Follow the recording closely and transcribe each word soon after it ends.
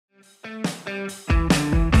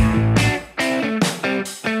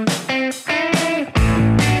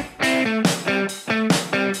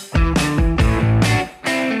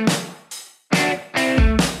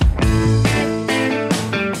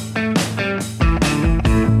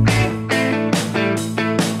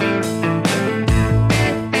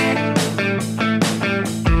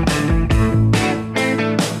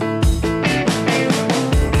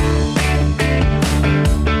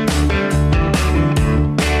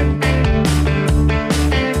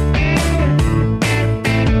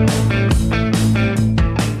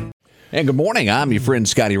And good morning. I'm your friend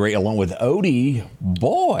Scotty Ray along with Odie.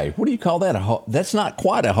 Boy, what do you call that? That's not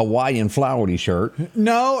quite a Hawaiian flowery shirt.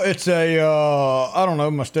 No, it's a, I don't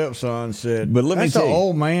know, my stepson said, But let me that's tell an you,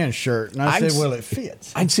 old man shirt. And I said, well, it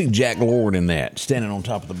fits. I'd see Jack Lord in that, standing on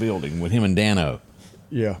top of the building with him and Dano.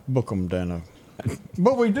 Yeah, book 'em, Dano.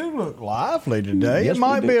 But we do look lively today. Yes, it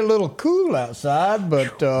might we do. be a little cool outside,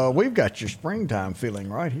 but we've got your springtime feeling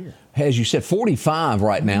right here. As you said, 45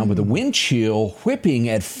 right now, with the wind chill whipping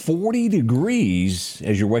at 40 degrees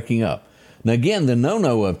as you're waking up. Now, again, the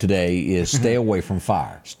no-no of today is stay away from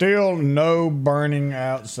fire. Still no burning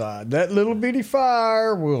outside. That little bitty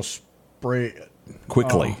fire will spread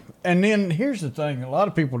Quickly. And then here's the thing. A lot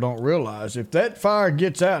of people don't realize if that fire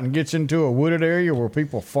gets out and gets into a wooded area where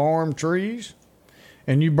people farm trees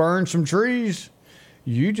and you burn some trees,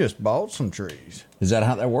 you just bought some trees. Is that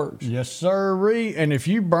how that works? Yes, sirree. And if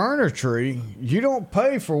you burn a tree, you don't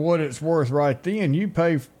pay for what it's worth right then. You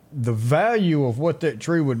pay the value of what that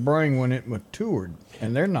tree would bring when it matured.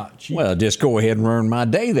 And they're not cheap. Well, just go ahead and ruin my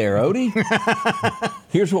day there, Odie.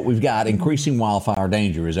 Here's what we've got. Increasing wildfire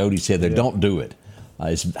danger. As Odie said, don't do it.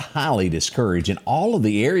 It's highly discouraged. And all of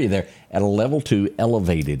the area there at a level 2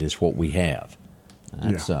 elevated is what we have.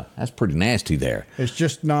 That's pretty nasty there. It's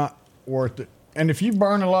just not worth it. And if you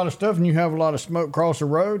burn a lot of stuff and you have a lot of smoke across the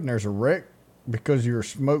road and there's a wreck because your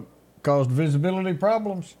smoke caused visibility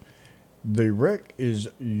problems, the wreck is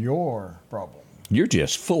your problem. You're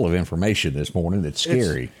just full of information this morning that's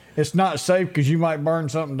scary. It's not safe because you might burn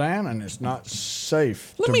something down, and it's not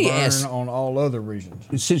safe to burn on all other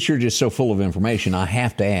reasons. Since you're just so full of information, I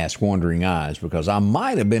have to ask wondering eyes, because I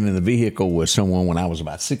might have been in the vehicle with someone when I was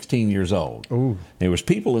about 16 years old. Ooh. There was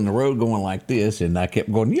people in the road going like this, and I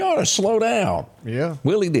kept going, you ought to slow down. Yeah.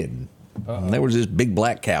 Well, he didn't. And there was this big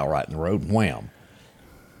black cow right in the road, and wham.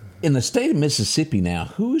 In the state of Mississippi now,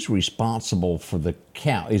 who's responsible for the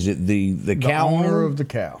cow? Is it the cow owner of the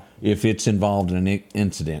cow? If it's involved in an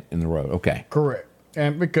incident in the road. Okay. Correct.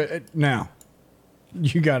 And because now,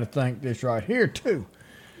 you got to think this right here, too.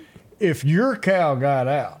 If your cow got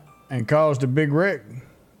out and caused a big wreck,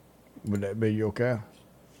 would that be your cow?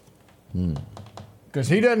 Because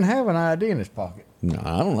he doesn't have an ID in his pocket. No,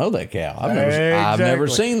 I don't know that cow. I've Exactly. never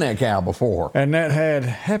seen that cow before. And that had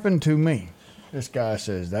happened to me. This guy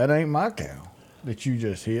says, that ain't my cow that you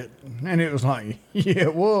just hit. And it was like, yeah,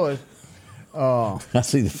 it was. I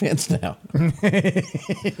see the fence now.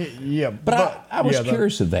 Yeah. But I was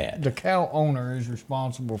curious of that. The cow owner is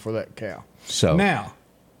responsible for that cow. So now,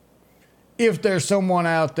 if there's someone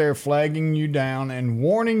out there flagging you down and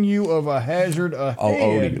warning you of a hazard ahead. Oh,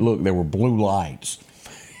 Odie, look, there were blue lights.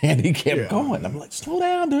 And he kept going. I'm like, slow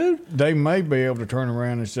down, dude. They may be able to turn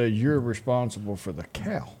around and say, you're responsible for the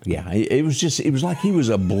cow. Yeah, it was like he was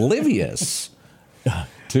oblivious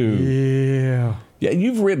to. Yeah. Yeah,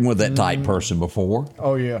 you've ridden with that type person before.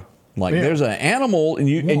 Oh, yeah. Like there's an animal and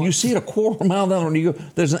you see it a quarter mile down and you go,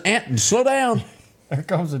 there's an ant, slow down. There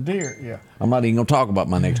comes a deer, yeah. I'm not even going to talk about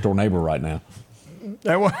my next door neighbor right now.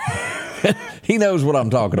 He knows what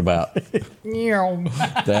I'm talking about.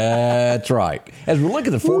 That's right. As we look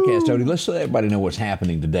at the forecast, Odie, let's let everybody know what's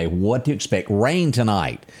happening today, what to expect. Rain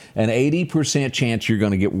tonight, an 80% chance you're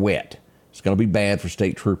going to get wet. It's going to be bad for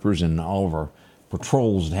state troopers and all of our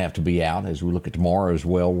patrols that have to be out as we look at tomorrow as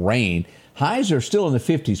well. Rain. Highs are still in the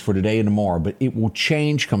 50s for today and tomorrow, but it will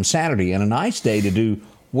change come Saturday, and a nice day to do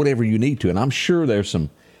whatever you need to. And I'm sure there's some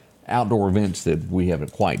outdoor events that we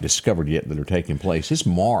haven't quite discovered yet that are taking place. It's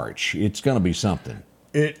March. It's going to be something.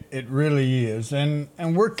 It really is. And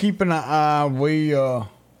we're keeping an eye.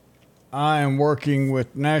 I am working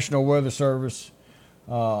with National Weather Service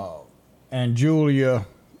and Julia,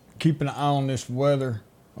 keeping an eye on this weather,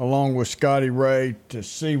 along with Scotty Ray, to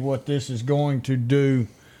see what this is going to do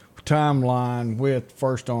timeline with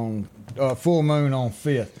first on full moon on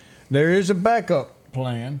 5th. There is a backup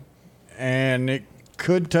plan, and it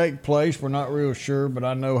could take place. We're not real sure, but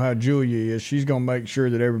I know how Julia is. She's going to make sure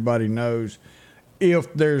that everybody knows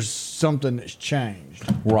if there's something that's changed.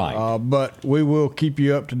 Right. But we will keep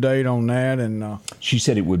you up to date on that. And she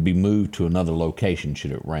said it would be moved to another location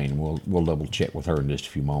should it rain. We'll double check with her in just a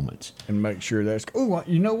few moments. And make sure that's... Oh,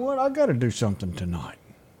 you know what? I got to do something tonight.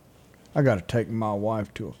 I got to take my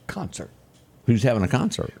wife to a concert. Who's having a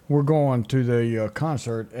concert? We're going to the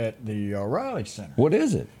concert at the Riley Center. What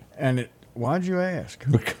is it? And why'd you ask?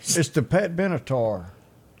 Because it's the Pat Benatar.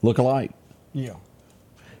 Look alike. Yeah.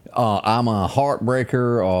 I'm a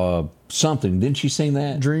heartbreaker or something. Didn't she sing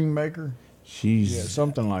that? Dream Maker. She's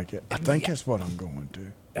something like it. I think that's what I'm going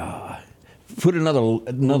to. Put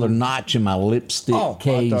another notch in my lipstick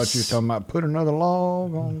case. I thought you were talking about put another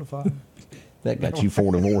log on the fire. That got you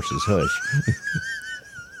 4 divorces. Hush.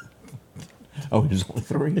 Oh, he's only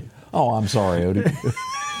 3? Oh, I'm sorry, Odie.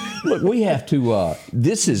 Look, we have to,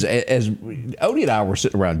 this is, as Odie and I were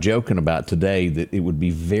sitting around joking about today, that it would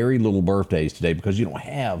be very little birthdays today because you don't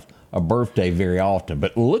have a birthday very often.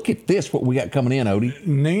 But look at this, what we got coming in, Odie.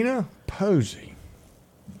 Nina Posey,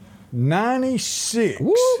 96.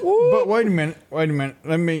 Woo, woo. But wait a minute.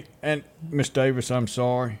 Let me, and Miss Davis, I'm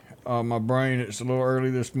sorry. My brain, it's a little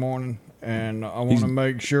early this morning, and I want to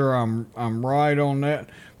make sure I'm right on that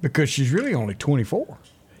because she's really only 24.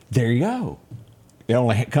 There you go. It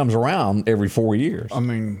only comes around every 4 years. I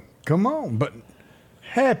mean, come on. But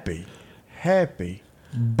happy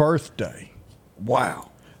birthday.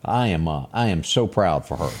 Wow. I am so proud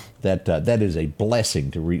for her. That is a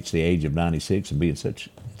blessing to reach the age of 96 and being such.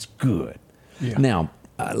 It's good. Yeah. Now,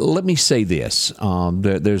 let me say this.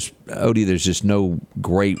 There's Odie. There's just no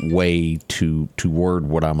great way to word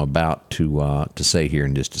what I'm about to say here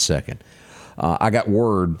in just a second. I got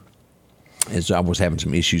word, as I was having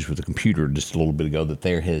some issues with the computer just a little bit ago, that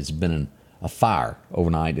there has been a fire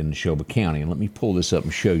overnight in Neshoba County. And let me pull this up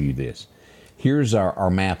and show you this. Here's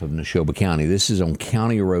our map of Neshoba County. This is on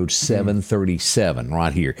County Road 737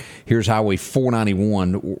 right here. Here's Highway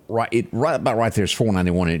 491. Right about right there is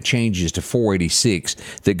 491, and it changes to 486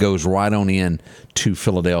 that goes right on in to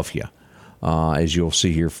Philadelphia. As you'll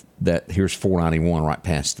see here, here's 491 right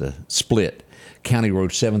past the split. County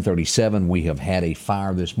Road 737, we have had a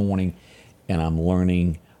fire this morning, and I'm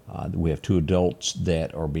learning that we have 2 adults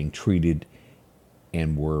that are being treated,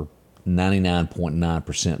 and we're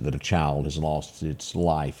 99.9% that a child has lost its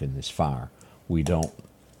life in this fire. We don't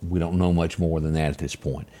know much more than that at this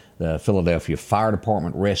point. The Philadelphia Fire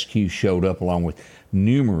Department rescue showed up along with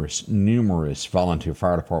numerous volunteer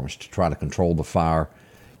fire departments to try to control the fire,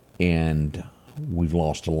 and we've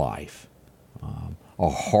lost a life. Our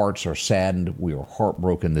hearts are saddened. We are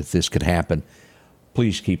heartbroken that this could happen.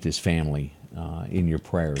 Please keep this family in your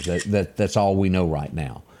prayers. That's all we know right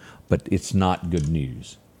now, but it's not good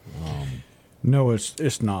news. No,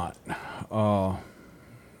 it's not.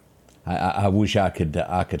 I wish I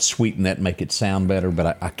could sweeten that and make it sound better,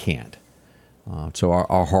 but I can't. So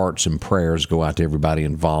our hearts and prayers go out to everybody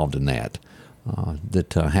involved in that.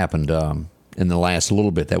 That happened in the last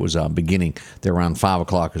little bit. That was beginning there around 5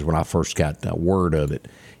 o'clock is when I first got word of it,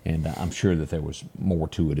 and I'm sure that there was more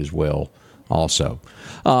to it as well. Also,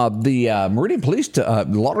 the Meridian Police, the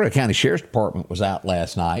Lauderdale County Sheriff's Department was out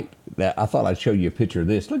last night. I thought I'd show you a picture of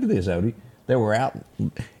this. Look at this, Odie. They were out.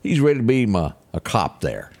 He's ready to be a cop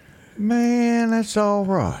there. Man, that's all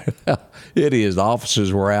right. It is. The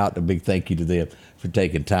officers were out. A big thank you to them for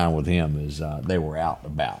taking time with him as they were out and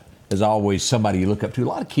about. There's always somebody you look up to. A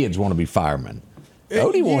lot of kids want to be firemen.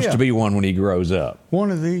 Odie wants to be one when he grows up.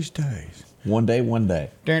 One of these days. One day.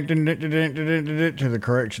 To the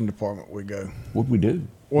correction department we go. What'd we do?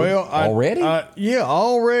 Well, already? Yeah,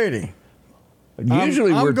 already.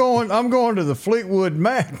 Usually I'm going to the Fleetwood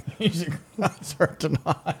Mac music concert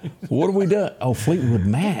tonight. What have we done? Oh, Fleetwood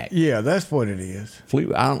Mac. Yeah, that's what it is.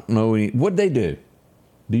 Fleetwood. I don't know any. What'd they do?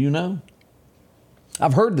 Do you know?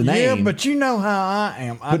 I've heard the name. Yeah, but you know how I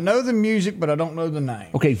am. I know the music, but I don't know the name.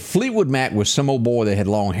 Okay, Fleetwood Mac was some old boy that had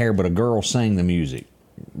long hair, but a girl sang the music.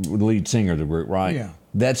 The lead singer of the group, right? Yeah.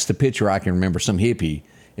 That's the picture I can remember. Some hippie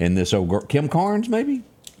and this old girl. Kim Carnes, maybe?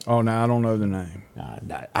 Oh, no, I don't know the name.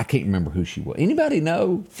 I can't remember who she was. Anybody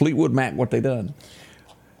know Fleetwood Mac, what they done?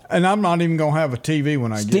 And I'm not even going to have a TV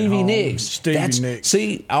when I get home. Stevie Nicks. Stevie Nicks.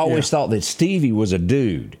 See, I always thought that Stevie was a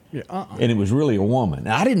dude. Yeah, and it was really a woman.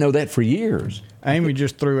 Now, I didn't know that for years. Amy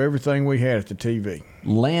just threw everything we had at the TV.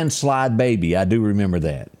 Landslide Baby, I do remember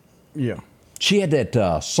that. Yeah. She had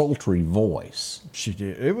that sultry voice. She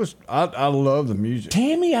did. It was. I love the music.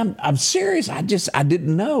 Tammy, I'm serious. I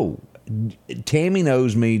didn't know. Tammy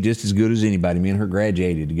knows me just as good as anybody. Me and her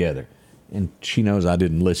graduated together, and she knows I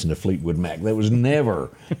didn't listen to Fleetwood Mac. There was never.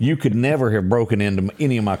 You could never have broken into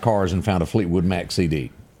any of my cars and found a Fleetwood Mac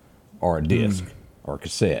CD, or a disc, or a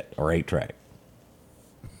cassette, or 8-track.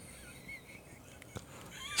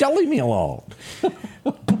 Y'all leave me alone.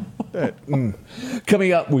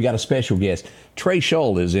 Coming up, we got a special guest. Trey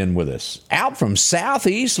Shull is in with us, out from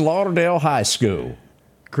Southeast Lauderdale High School.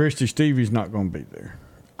 Christy Stevie's not going to be there.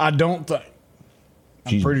 I don't think.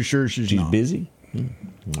 I'm pretty sure she's not. Busy?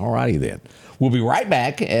 All righty then. We'll be right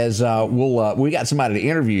back as we got somebody to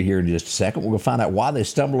interview here in just a second. We're going to find out why they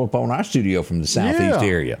stumbled upon our studio from the Southeast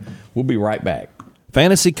area. We'll be right back.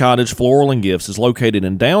 Fantasy Cottage Floral and Gifts is located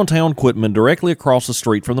in downtown Quitman, directly across the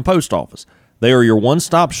street from the post office. They are your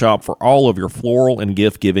one-stop shop for all of your floral and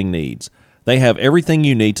gift-giving needs. They have everything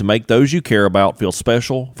you need to make those you care about feel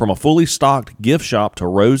special, from a fully stocked gift shop to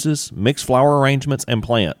roses, mixed flower arrangements, and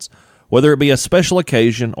plants. whether it be a special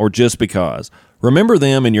occasion or just because. Remember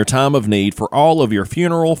them in your time of need for all of your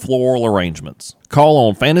funeral floral arrangements. Call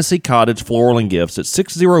on Fantasy Cottage Floral and Gifts at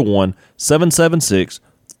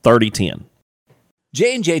 601-776-3010.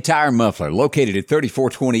 J&J Tire and Muffler, located at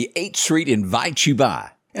 3420 8th Street, invites you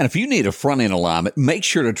by. And if you need a front-end alignment, make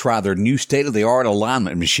sure to try their new state-of-the-art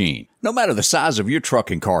alignment machine. No matter the size of your truck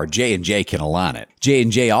and car, J&J can align it.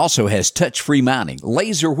 J&J also has touch-free mounting,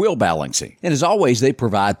 laser wheel balancing, and as always, they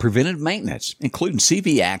provide preventive maintenance, including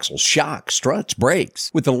CV axles, shocks, struts, brakes,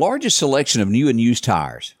 with the largest selection of new and used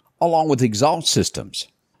tires, along with exhaust systems.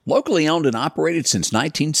 Locally owned and operated since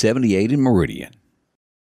 1978 in Meridian.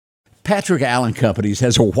 Patrick Allen Companies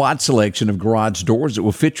has a wide selection of garage doors that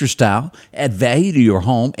will fit your style, add value to your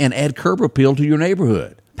home, and add curb appeal to your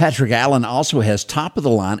neighborhood. Patrick Allen also has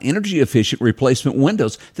top-of-the-line, energy-efficient replacement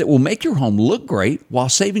windows that will make your home look great while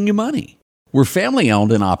saving you money. We're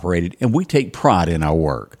family-owned and operated, and we take pride in our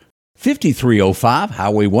work. 5305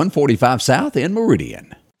 Highway 145 South in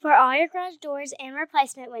Meridian. For all your garage doors and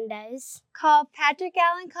replacement windows, call Patrick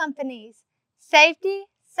Allen Companies. Safety,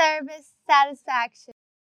 service, satisfaction.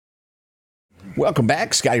 Welcome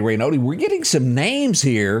back, Scotty Ray and Odie. We're getting some names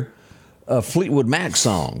here of Fleetwood Mac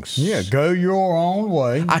songs. Yeah, Go Your Own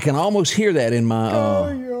Way. I can almost hear that in my... Go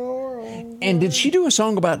Your Own And Way. did she do a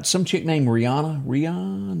song about some chick named Rihanna?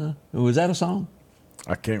 Rihanna? Was that a song?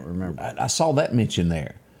 I can't remember. I saw that mentioned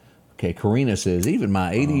there. Okay, Karina says, even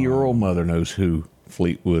my 80-year-old mother knows who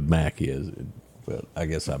Fleetwood Mac is. But I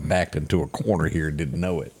guess I backed into a corner here and didn't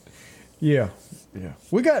know it. Yeah.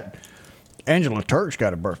 We got... Angela Turk's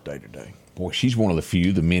got a birthday today. Boy, she's one of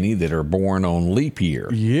the many that are born on leap year.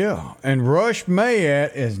 Yeah, and Rush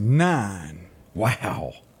Mayat is 9.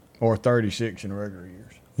 Wow. Or 36 in regular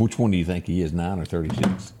years. Which one do you think he is, 9 or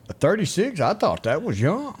 36? 36? I thought that was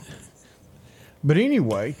young. But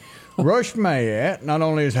anyway, Rush Mayat not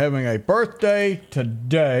only is having a birthday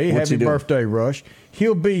today, What's he happy doing? birthday, Rush,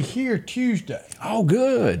 he'll be here Tuesday. Oh,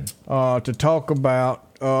 good. To talk about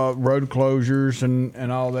road closures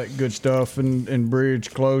and all that good stuff and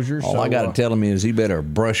bridge closures. All I got to tell him is he better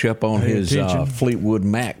brush up on his Fleetwood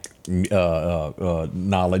Mac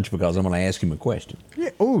knowledge, because I'm going to ask him a question.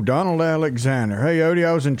 Yeah. Oh, Donald Alexander. Hey, Odie,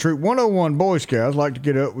 I was in Troop 101 Boy Scouts. I'd like to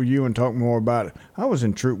get up with you and talk more about it. I was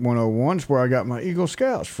in Troop 101. It's where I got my Eagle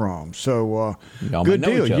Scouts from. So, good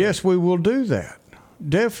deal. Yes, we will do that.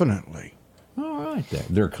 Definitely. All right.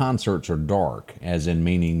 Their concerts are dark, as in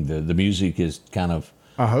meaning the music is kind of...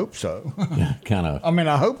 I hope so. kind of. I mean,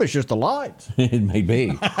 I hope it's just the lights. It may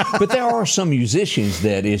be. But there are some musicians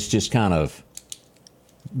that it's just kind of,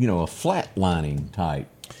 a flatlining type.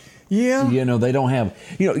 Yeah. They don't have,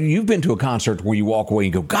 you've been to a concert where you walk away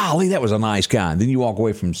and go, golly, that was a nice guy. And then you walk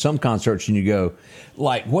away from some concerts and you go,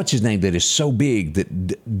 like, what's his name that is so big that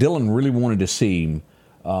Dylan really wanted to see him.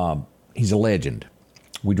 He's a legend.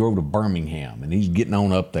 We drove to Birmingham, and he's getting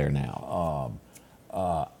on up there now.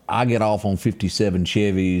 I get off on 57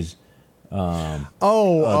 Chevys. The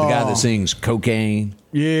guy that sings Cocaine.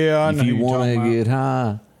 Yeah, I know. If you want to get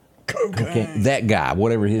high. Cocaine. That guy,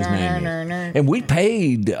 whatever his name is. And we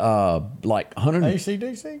paid like 100.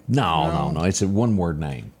 AC/DC? No. It's a one-word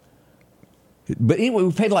name. But anyway,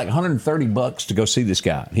 we paid like $130 to go see this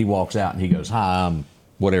guy. He walks out and he goes, hi, I'm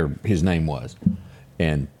whatever his name was.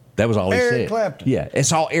 And that was all he said. Eric Clapton. Yeah,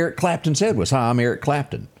 that's all Eric Clapton said was, hi, I'm Eric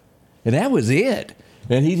Clapton. And that was it.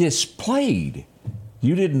 And he just played.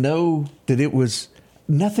 You didn't know that it was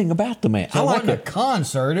nothing about the man. So it wasn't a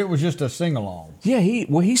concert. It was just a sing-along. Yeah,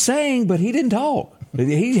 he sang, but he didn't talk.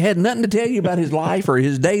 He had nothing to tell you about his life or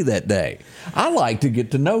his day that day. I like to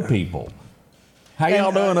get to know people. How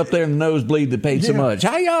y'all doing up there in the nosebleed that paid so much?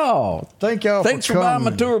 How y'all? Thank y'all Thanks for buying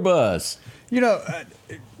my tour bus.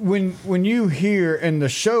 When you hear, and the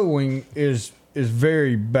showing is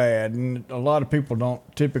very bad, and a lot of people don't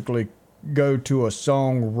typically go to a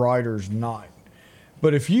songwriter's night.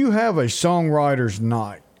 But if you have a songwriter's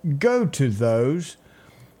night, go to those.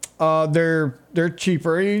 They're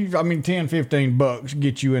cheaper. I mean, $10-15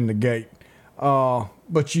 get you in the gate.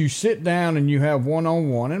 But you sit down and you have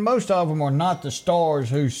one-on-one, and most of them are not the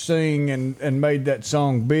stars who sing and made that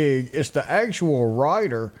song big. It's the actual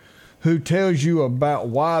writer who tells you about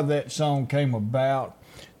why that song came about,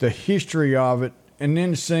 the history of it, and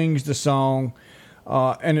then sings the song.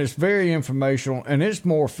 And it's very informational, and it's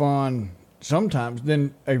more fun sometimes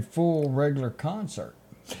than a full regular concert.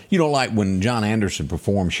 You know, like when John Anderson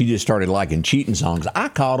performed, she just started liking cheating songs. I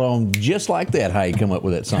caught on just like that, how you come up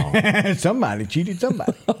with that song. Somebody cheated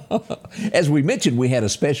somebody. As we mentioned, we had a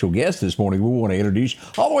special guest this morning we want to introduce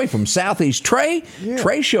all the way from Southeast. Trey. Yeah.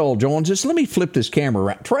 Trey Scholl joins us. Let me flip this camera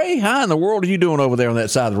around. Trey, how in the world are you doing over there on that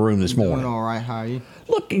side of the room this morning? Doing all right. How are you?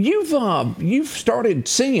 Look, you've started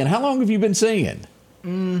singing. How long have you been singing?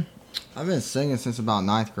 I've been singing since about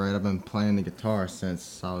 9th grade. I've been playing the guitar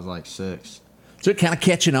since I was like 6. So it kind of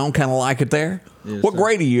catching on, kind of like it there? Yes, What sir.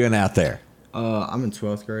 grade are you in out there? I'm in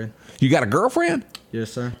 12th grade. You got a girlfriend?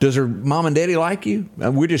 Yes, sir. Does her mom and daddy like you?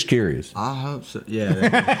 We're just curious. I hope so.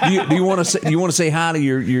 Yeah. Do you want to say hi to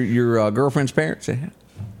your girlfriend's parents? Say hi.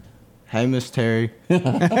 Hey, Miss Terry.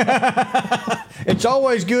 It's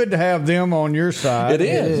always good to have them on your side. It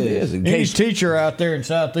is. In Any case teacher out there in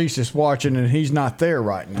Southeast is watching, and he's not there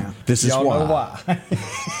right now. This is Y'all why. know why.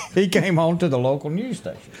 He came home to the local news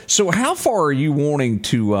station. So how far are you wanting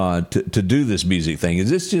to do this music thing? Is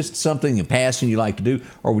this just something in passing you like to do,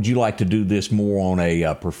 or would you like to do this more on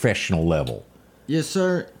a professional level? Yes,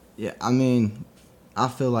 sir. Yeah, I mean, I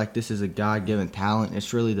feel like this is a God-given talent.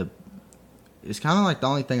 It's really it's kind of like the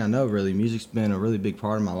only thing I know, really. Music's been a really big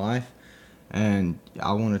part of my life, and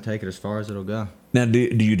I want to take it as far as it'll go. Now, do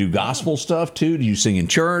you do gospel stuff too? Do you sing in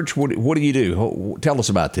church? What do you do? Tell us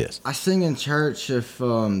about this. I sing in church if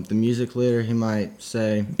the music leader, he might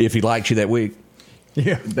say, If he likes you that week.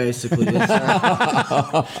 Yeah. basically, yes,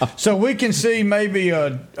 sir. So we can see maybe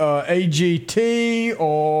a AGT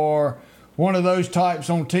or one of those types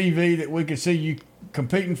on TV that we could see you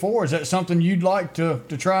competing for. Is that something you'd like to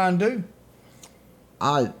try and do?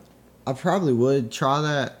 I probably would try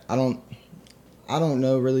that. I don't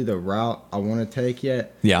know really the route I want to take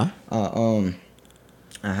yet. Yeah. I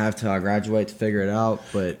have till I graduate to figure it out,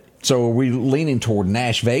 but So are we leaning toward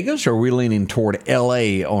Nash Vegas, or are we leaning toward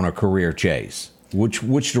L.A. on a career chase?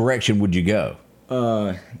 Which direction would you go?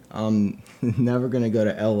 I'm never gonna go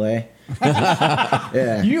to LA.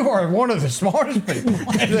 Yeah. You are one of the smartest people.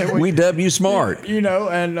 that We dub you smart. You know,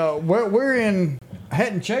 and we're in, I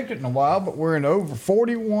hadn't checked it in a while, but we're in over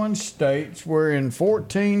 41 states. We're in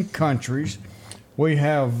 14 countries. We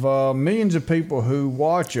have millions of people who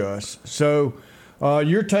watch us. So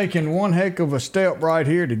you're taking one heck of a step right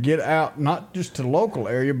here to get out, not just to the local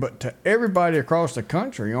area, but to everybody across the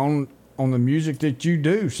country on the music that you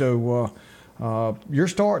do. So you're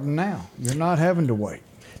starting now. You're not having to wait.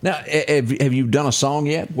 Now, have you done a song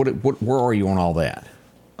yet? Where are you on all that?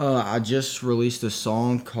 I just released a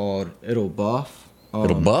song called "It'll Buff."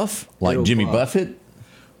 It'll buff? Like It'll Jimmy buff. Buffett?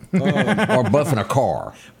 Or buffing a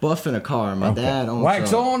car? Buff in a car. My dad owns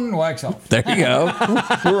Wax on, wax off. There you go.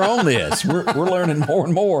 We're on this. We're learning more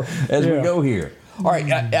and more as we Yeah. go here. All right,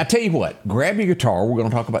 I tell you what. Grab your guitar. We're going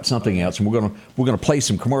to talk about something else, and we're going to play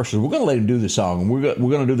some commercials. We're going to let him do the song, and we're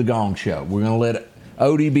going to do the gong show. We're going to let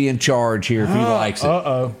Odie be in charge here if he likes it.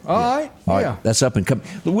 Uh-oh. All right. All Yeah. right, that's up and coming.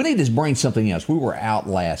 We need to bring something else. We were out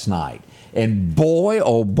last night, and boy,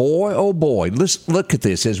 oh boy, oh boy, let's look at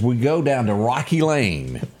this as we go down to Rocky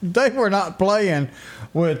Lane. They were not playing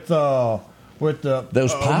with the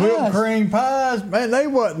Those pies. whipped cream pies. Man, they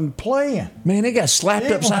wasn't playing. Man, they got slapped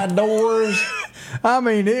It upside doors. I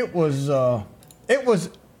mean, it was an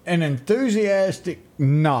enthusiastic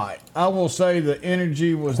night. I will say the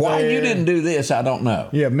energy was Why there. you didn't do this, I don't know.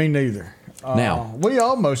 Yeah, me neither. Now- we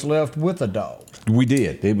almost left with a dog. We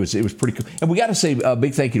did. It was pretty cool. And we got to say a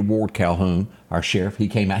big thank you to Ward Calhoun, our sheriff. He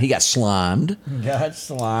came out. He got slimed. Got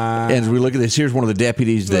slime. And as we look at this, here's one of the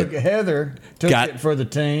deputies Look, that Heather took got- it for the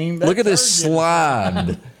team. look at this That's her getting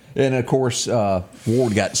slimed. And of course,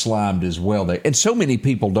 Ward got slimed as well there. And so many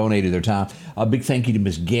people donated their time. A big thank you to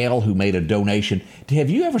Miss Gail, who made a donation. Have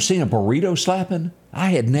you ever seen a burrito slapping? I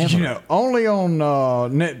had never. You know, only on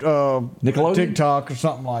Nickelodeon? TikTok or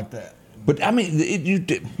something like that. But I mean,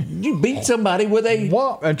 you beat somebody with a.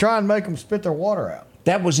 What? And try and make them spit their water out.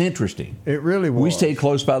 That was interesting. It really was. We stayed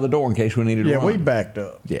close by the door in case we needed to Yeah, run. we backed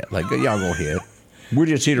up. Yeah, like y'all go ahead. We're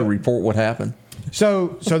just here to report what happened.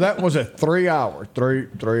 So that was a 3 hour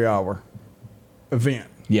event.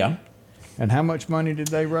 Yeah, And how much money did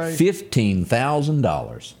they raise?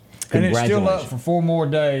 $15,000. And it's still up Congratulations. for 4 more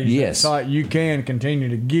days. Yes. It's like you can continue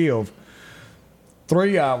to give.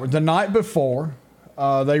 3 hours. The night before,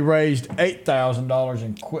 they raised $8,000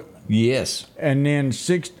 in equipment, Yes. and then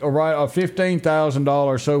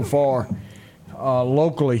 $15,000 so far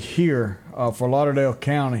locally here for Lauderdale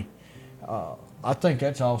County. I think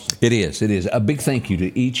that's awesome. It is. It is. A big thank you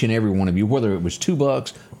to each and every one of you, whether it was $2,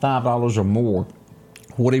 $5, or more.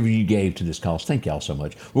 whatever you gave to this cause. Thank y'all so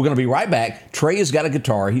much. We're going to be right back. Trey has got a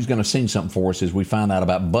guitar. He's going to sing something for us as we find out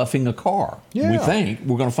about buffing a car. Yeah. We think.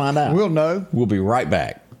 We're going to find out. We'll know. We'll be right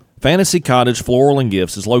back. Fantasy Cottage Floral and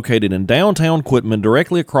Gifts is located in downtown Quitman,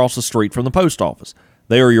 directly across the street from the post office.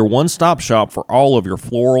 They are your one-stop shop for all of your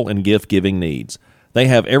floral and gift-giving needs. They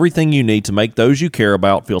have everything you need to make those you care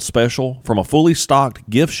about feel special, from a fully stocked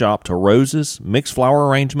gift shop to roses, mixed flower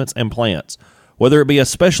arrangements, and plants. Whether it be a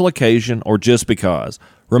special occasion or just because,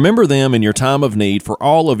 remember them in your time of need for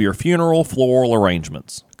all of your funeral floral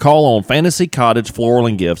arrangements. Call on Fantasy Cottage Floral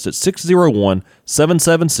and Gifts at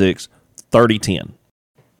 601-776-3010.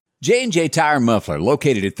 J&J Tire and Muffler,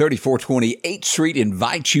 located at 3420 8th Street,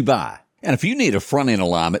 invites you by. And if you need a front-end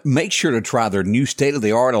alignment, make sure to try their new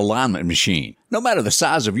state-of-the-art alignment machine. No matter the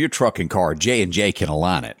size of your truck and car, J&J can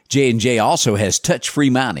align it. J&J also has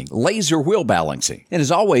touch-free mounting, laser wheel balancing, and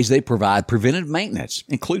as always, they provide preventive maintenance,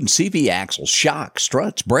 including CV axles, shocks,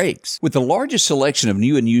 struts, brakes, with the largest selection of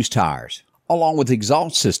new and used tires, along with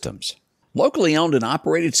exhaust systems. Locally owned and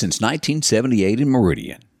operated since 1978 in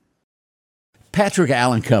Meridian. Patrick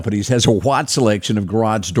Allen Companies has a wide selection of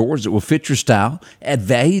garage doors that will fit your style, add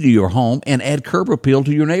value to your home, and add curb appeal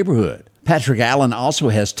to your neighborhood. Patrick Allen also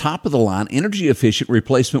has top-of-the-line, energy-efficient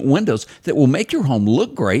replacement windows that will make your home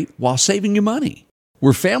look great while saving you money.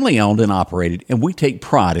 We're family-owned and operated, and we take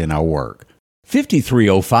pride in our work.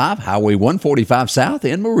 5305 Highway 145 South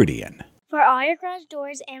in Meridian. For all your garage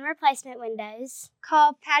doors and replacement windows,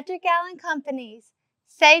 Call Patrick Allen Companies.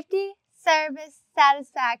 Safety, service,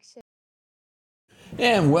 satisfaction.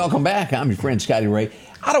 And welcome back. I'm your friend Scotty Ray.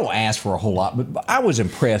 I don't ask for a whole lot, but I was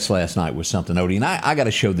impressed last night with something, Odie, and I got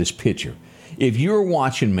to show this picture. If you're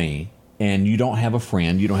watching me and you don't have a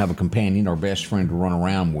friend, you don't have a companion or best friend to run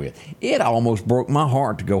around with, it almost broke my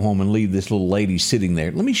heart to go home and leave this little lady sitting there.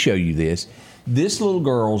 Let me show you this. This little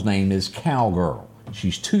girl's name is Cowgirl.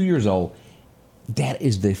 She's 2 years old. That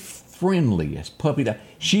is the friendliest puppy.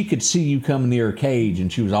 She could see you coming near her cage,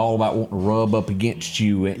 and she was all about wanting to rub up against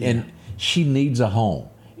you, and she needs a home.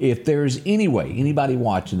 If there's any way, anybody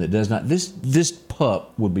watching that does not, this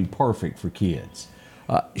pup would be perfect for kids.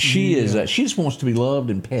 She just wants to be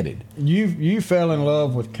loved and petted. You fell in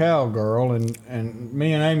love with Cowgirl, and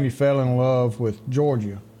me and Amy fell in love with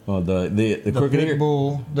Georgia. The crooked pit ear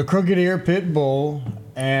bull, the crooked ear pit bull,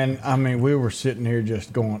 and I mean we were sitting here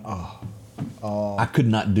just going, oh. I could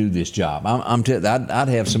not do this job. I'd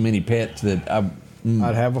have so many pets that I'd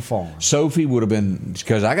have a farm. Sophie would have been,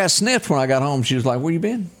 because I got sniffed when I got home. She was like, "Where you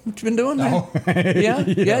been? What you been doing, man?" Oh.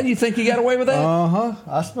 Yeah. You think you got away with that?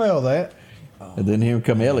 I smell that. And then here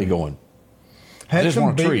come Ellie going, Had I just some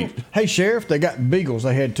want a beagles. treat. Hey, Sheriff, they got beagles.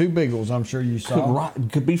 They had 2 beagles. I'm sure you saw.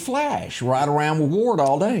 Could be Flash, ride around with Ward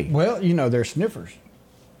all day. Well, they're sniffers.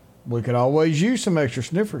 We could always use some extra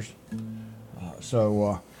sniffers.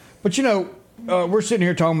 But we're sitting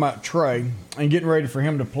here talking about Trey and getting ready for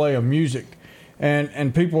him to play a music.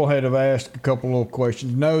 And people had have asked a couple little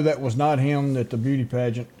questions. No, that was not him at the beauty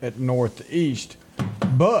pageant at Northeast.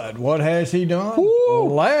 But what has he done? Woo!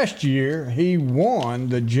 Last year, he won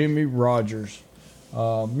the Jimmy Rogers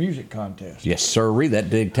music contest. Yes, sir. That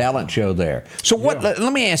big talent show there. So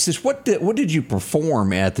let me ask this: What did you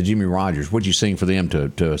perform at the Jimmy Rogers? What did you sing for them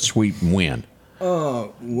to sweep and win?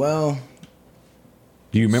 Well,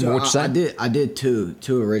 do you remember what you sang? I did two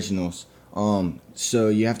originals. So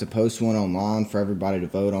you have to post one online for everybody to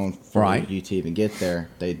vote on for you to even get there.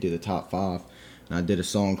 They do the top 5. And I did a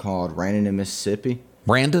song called "Raining in Mississippi."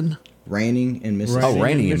 Brandon? Raining in Mississippi. Oh,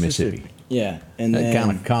 Raining in Mississippi. Yeah, and that then, kind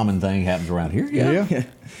of common thing happens around here. Yeah.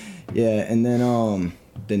 Yeah, and then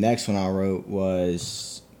the next one I wrote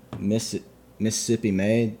was Mississippi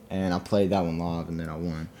Made, and I played that one live, and then I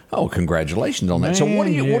won. Oh, congratulations on that! So what are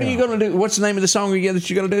you going to do? What's the name of the song again that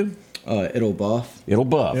you're going to do? It'll Buff. It'll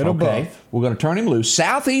Buff. It'll okay. Buff. We're going to turn him loose.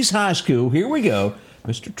 Southeast High School. Here we go.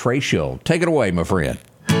 Mr. Trey Shull. Take it away, my friend.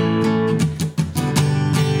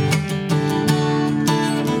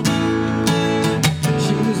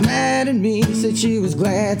 Me, said she was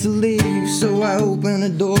glad to leave, so I opened the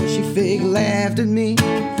door, she fake laughed at me.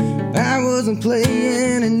 I wasn't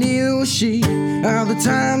playing and neither was she. All the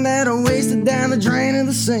time that I wasted down the drain of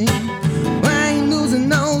the sink. I ain't losing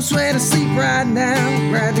no sweat to sleep right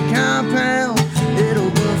now. Grab the compound,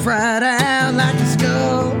 it'll buff right out like the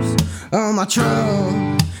skulls on my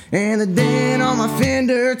truck and the dent on my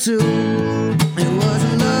fender too. It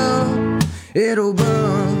wasn't love, it'll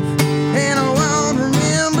buff, and I won't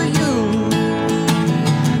remember you.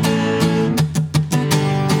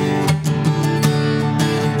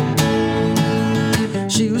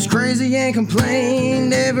 She was crazy and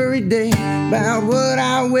complained every day about what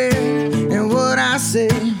I wear and what I say.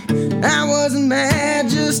 I wasn't mad,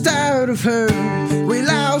 of her. We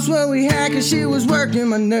lost what we had cause she was working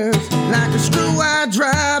my nerves. Like a screw I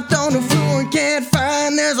dropped on the floor and can't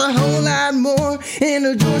find. There's a whole lot more in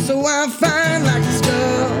the drawer, so I'm fine. Like the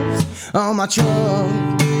scuffs on my truck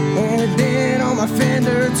and a dent on my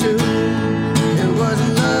fender too. It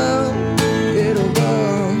wasn't love, it'll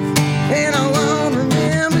go, and I won't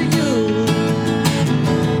remember you.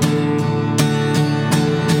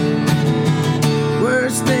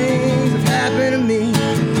 Worst things have happened to me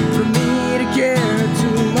for me to care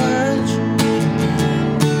too much.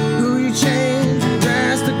 Who you changed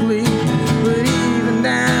drastically, but even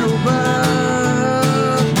down above.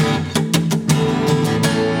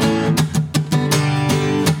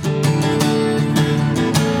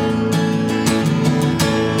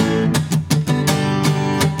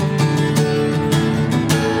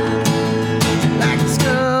 Like the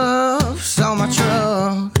scuffs on my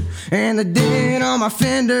truck and the dent on my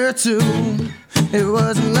fender too. It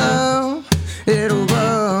wasn't love, it'll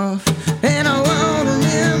rough, and I won't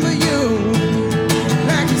remember you.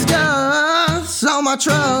 Like the scuffs on my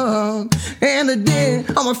truck and the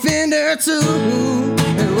dent on my fender too.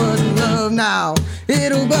 It wasn't love, now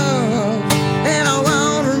it'll buff, and I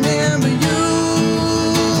won't remember you.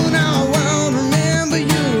 Now I won't remember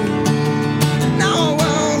you. Now I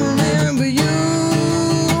won't remember you.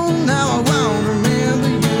 Now I won't remember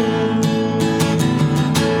you.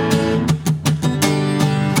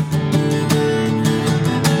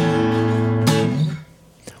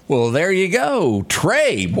 Well, there you go.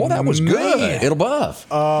 Trey, boy, that was good. Man. It'll buff.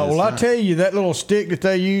 Well, I tell you, that little stick that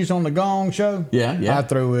they use on the Gong Show, Yeah. I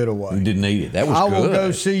threw it away. You didn't need it. That was I good. will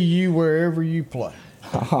go see you wherever you play.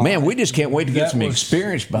 Man, we just can't wait to get That some was-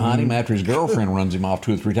 experience behind him after his girlfriend runs him off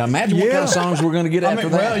 2 or 3 times. Imagine what kind of songs we're going to get after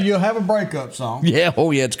that. Well, you'll have a breakup song. Yeah,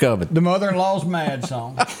 oh yeah, it's coming. The Mother-in-Law's Mad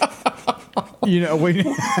song. You know, we.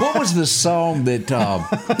 What was the song that I'm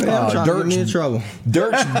trying to get me in trouble.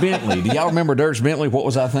 Dirks Bentley? Do y'all remember Dirks Bentley? What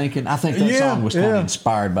was I thinking? I think that Yeah, song was kind of yeah.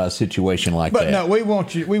 inspired by a situation like But that. no, we want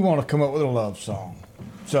to come up with a love song.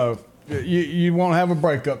 So you want to have a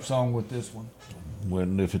breakup song with this one.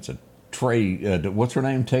 Well, if it's a Trey, what's her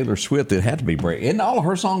name? Taylor Swift. It had to be break. Isn't all of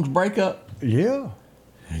her songs break up? Yeah.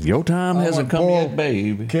 Your time hasn't come Poor yet,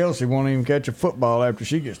 baby. Kelsey won't even catch a football after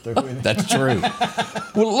she gets through with it. That's true.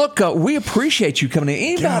 Well, look, we appreciate you coming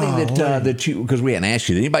in. Anybody that you, because we hadn't asked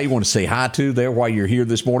you, anybody you want to say hi to there while you're here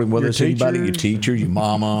this morning with Your us? Anybody, your teachers? teacher, your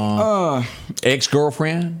mama,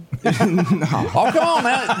 ex-girlfriend? No. Oh, come on,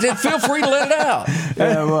 man. Just feel free to let it out.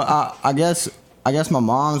 Yeah, well, I guess my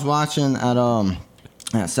mom's watching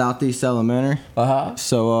at Southeast Elementary.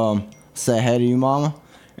 So say hey to you, mama.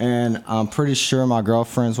 And I'm pretty sure my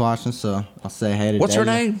girlfriend's watching, so I'll say hey to What's her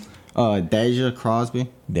Deja. name? Deja Crosby.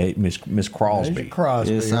 Miss Crosby. Deja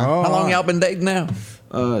Crosby. Yes, sir. Oh, How long y'all been dating now?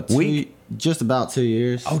 Just about 2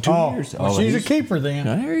 years. Oh, 2 years. well, she's a he's- keeper then.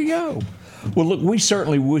 There you go. Well, look, we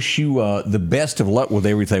certainly wish you the best of luck with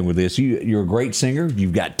everything with this. You're a great singer.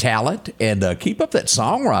 You've got talent, and keep up that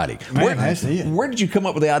songwriting. Man, that's it. Where did you come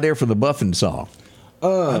up with the idea for the Buffin song?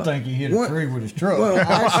 I think he hit a what- tree with his truck. Well,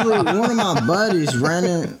 actually, one of my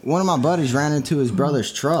buddies ran into his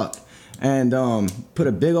brother's truck and put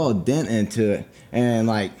a big old dent into it, and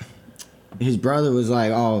like his brother was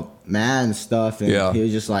like all mad and stuff, and Yeah. he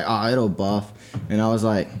was just like, "Oh, it'll buff," and I was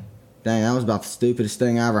like, "Dang, that was about the stupidest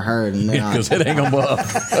thing I ever heard." And then Because it ain't gonna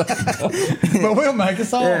buff. But we'll make a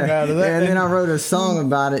song out of that. and then I wrote a song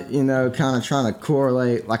about it, kind of trying to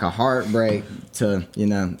correlate like a heartbreak to,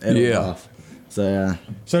 it'll Yeah. buff. So,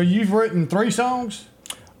 So you've written 3 songs?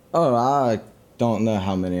 I don't know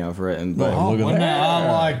how many I've written, but Well, look at that. Now, I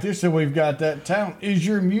like this, so we've got that talent. Is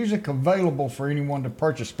your music available for anyone to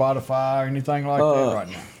purchase Spotify or anything like that right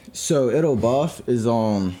now? So It'll Buff is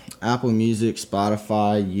on Apple Music,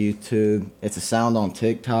 Spotify, YouTube. It's a sound on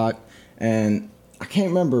TikTok, and I can't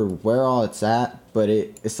remember where all it's at, but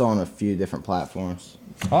it's on a few different platforms.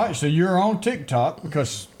 All right, so you're on TikTok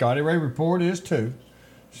because Scotty Ray Report is too.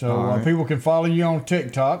 So All right. people can follow you on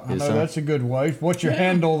TikTok. I Yes, know sir. that's a good way. What's your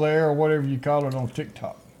handle there or whatever you call it on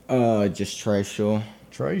TikTok? Just Trey Shaw.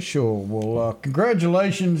 Trey Shaw. Well,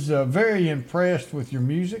 congratulations. Very impressed with your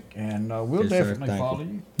music, and we'll Yes, sir. definitely Thank follow you.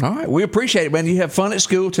 you. All right, we appreciate it, man. You have fun at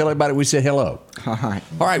school. Tell everybody we said hello. All right.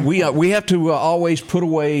 All right, we have to always put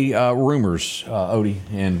away rumors, Odie,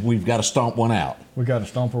 and we've got to stomp one out. We got to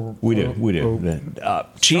stomp a We do.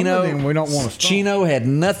 Chino, them we don't wanna stomp. Chino had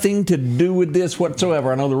nothing to do with this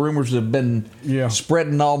whatsoever. I know the rumors have been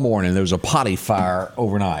spreading all morning. There was a potty fire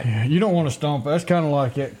overnight. You don't want to stomp. That's kind of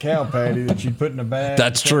like that cow patty that you put in a bag.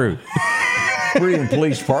 That's true. Meridian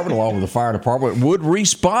Police Department, along with the fire department, would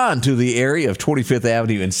respond to the area of 25th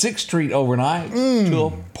Avenue and 6th Street overnight to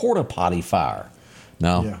a porta potty fire.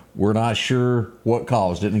 No, Yeah. we're not sure what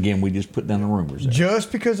caused it. And again, we just put down the rumors there.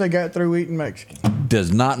 Just because they got through eating Mexican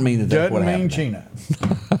Does not mean that that's what doesn't mean happened.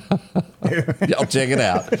 Chino. Y'all check it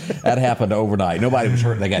out. That happened overnight. Nobody was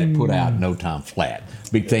hurt. They got it put out in no time flat.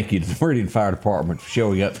 Big thank you to the Meridian Fire Department for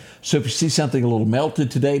showing up. So if you see something a little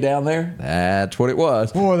melted today down there, that's what it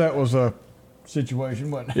was. Boy, that was a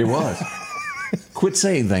situation, wasn't it? It was. Quit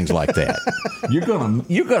saying things like that.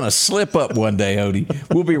 You're gonna slip up one day, Odie.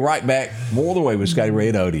 We'll be right back. More of the way with Scotty Ray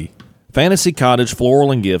and Odie. Fantasy Cottage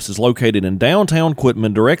Floral and Gifts is located in downtown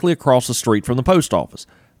Quitman, directly across the street from the post office.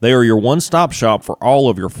 They are your one-stop shop for all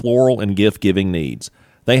of your floral and gift-giving needs.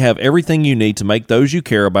 They have everything you need to make those you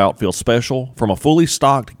care about feel special, from a fully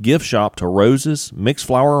stocked gift shop to roses, mixed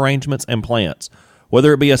flower arrangements, and plants.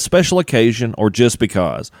 Whether it be a special occasion or just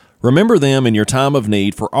because, remember them in your time of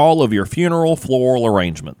need for all of your funeral floral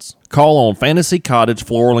arrangements. Call on Fantasy Cottage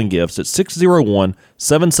Floral and Gifts at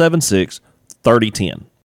 601-776-3010.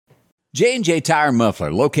 J&J Tire and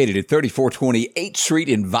Muffler, located at 3420 8th Street,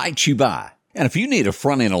 invites you by. And if you need a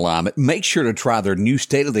front-end alignment, make sure to try their new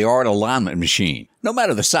state-of-the-art alignment machine. No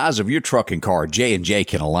matter the size of your truck and car, J&J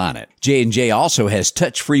can align it. J&J also has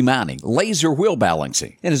touch-free mounting, laser wheel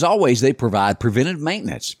balancing, and as always, they provide preventive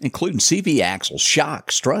maintenance, including CV axles,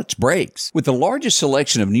 shocks, struts, brakes, with the largest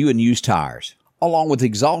selection of new and used tires, along with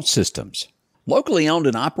exhaust systems. Locally owned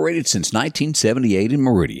and operated since 1978 in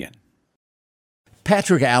Meridian.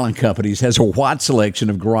 Patrick Allen Companies has a wide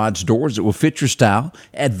selection of garage doors that will fit your style,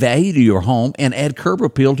 add value to your home, and add curb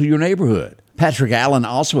appeal to your neighborhood. Patrick Allen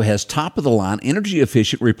also has top-of-the-line,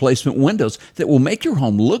 energy-efficient replacement windows that will make your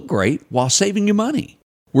home look great while saving you money.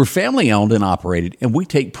 We're family-owned and operated, and we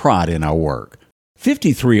take pride in our work.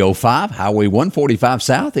 5305 Highway 145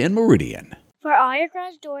 South in Meridian. For all your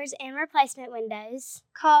garage doors and replacement windows,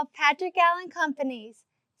 Call Patrick Allen Companies.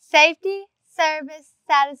 Safety, service,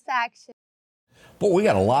 satisfaction. Boy, we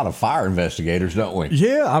got a lot of fire investigators, don't we?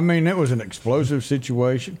 Yeah, I mean, it was an explosive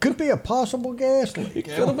situation. Could be a possible gas leak.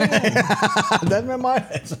 That might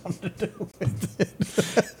have something to do with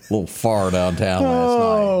it. A little fire downtown last night.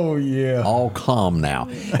 Oh, yeah. All calm now.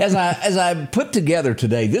 As I put together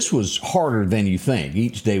today, this was harder than you think.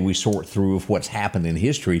 Each day we sort through of what's happened in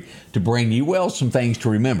history to bring you, well, some things to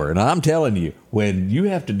remember. And I'm telling you, when you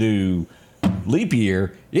have to do leap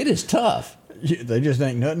year, it is tough. Yeah, they just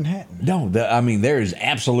ain't nothing happened. No, there is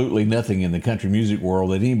absolutely nothing in the country music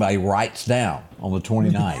world that anybody writes down on the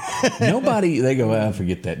 29th. Nobody, they go,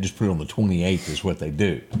 forget that, just put it on the 28th is what they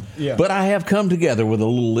do. Yeah. But I have come together with a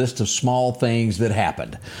little list of small things that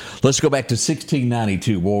happened. Let's go back to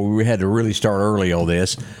 1692. Boy, we had to really start early on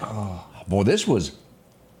this. Boy, this was,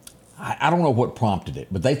 I don't know what prompted it,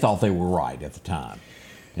 but they thought they were right at the time.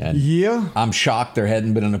 And Yeah. I'm shocked there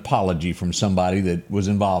hadn't been an apology from somebody that was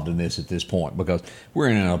involved in this at this point, because we're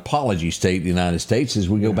in an apology state in the United States as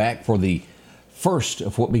we go back for the first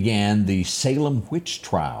of what began the Salem witch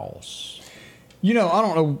trials. You know, I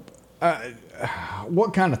don't know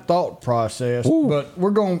what kind of thought process, but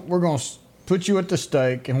we're going to put you at the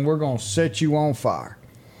stake and we're going to set you on fire.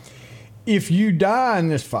 If you die in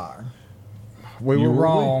this fire, we were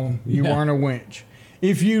wrong. You weren't a witch.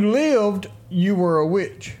 If you lived, you were a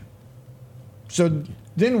witch. So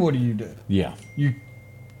then what do? Yeah. Do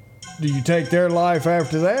you take their life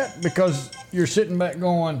after that? Because you're sitting back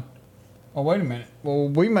going, oh, wait a minute. Well,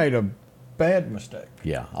 we made a bad mistake.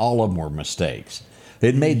 Yeah, all of them were mistakes.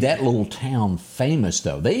 It made that little town famous,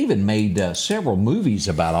 though. They even made several movies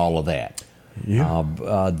about all of that. Yeah.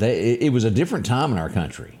 It was a different time in our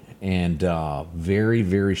country, and very,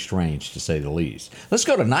 very strange, to say the least. Let's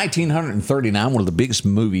go to 1939, one of the biggest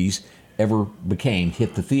movies ever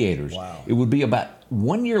hit the theaters. Wow. It would be about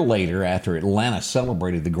 1 year later, after Atlanta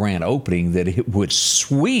celebrated the grand opening, that it would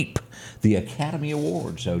sweep the Academy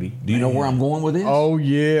Awards, Odie. Do you know where I'm going with this? Oh,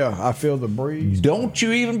 yeah. I feel the breeze. Don't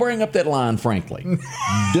you even bring up that line, frankly.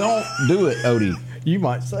 Don't do it, Odie. You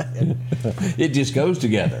might say it. It just goes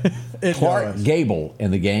together. It Clark does. Gable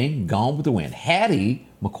and the gang, Gone with the Wind. Hattie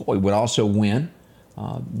McCoy would also win.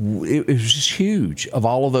 It was just huge of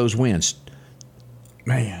all of those wins.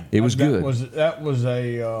 Man, It was good. That was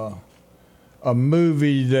a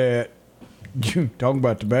movie that, talking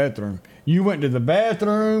about the bathroom, you went to the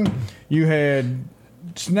bathroom, you had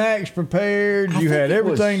snacks prepared, you had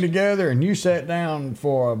everything together, and you sat down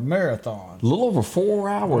for a marathon. A little over 4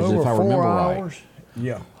 hours, Over if I 4 remember hours. right.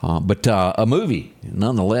 Yeah. But a movie,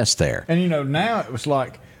 nonetheless, there. And, now it was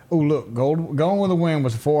like, oh, look, Gone with the Wind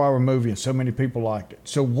was a 4-hour movie, and so many people liked it.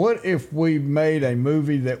 So what if we made a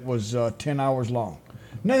movie that was 10 hours long?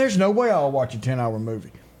 No, there's no way I'll watch a 10-hour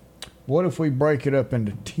movie. What if we break it up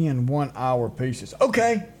into 10 one-hour pieces?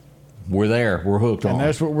 Okay. We're there. We're hooked on And it.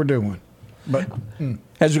 that's what we're doing. But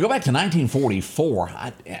As we go back to 1944,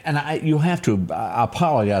 I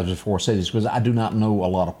apologize before I say this because I do not know a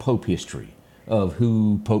lot of Pope history of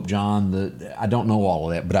who Pope John. I don't know all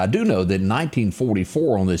of that, but I do know that in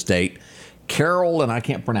 1944 on this date, Carol, and I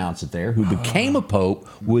can't pronounce it there, who became a pope,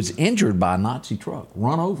 was injured by a Nazi truck,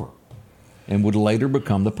 run over, and would later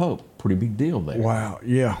become the Pope. Pretty big deal there. wow,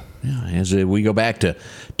 yeah. Yeah, as we go back to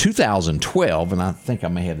 2012, and I think I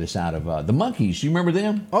may have this out of the Monkees. You remember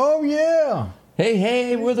them? Oh yeah. Hey,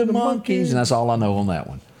 hey, we're the Monkees. And that's all I know on that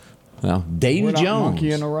one. Well, Davy We're not Jones.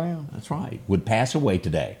 monkeying around. That's right. Would pass away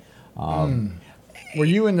today. Were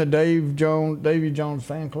you in the Davy Jones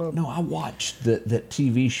fan club? No, I watched that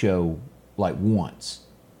TV show like once,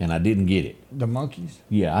 and I didn't get it. The Monkees?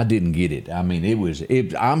 Yeah, I didn't get it. I mean,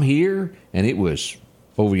 I'm here, and it was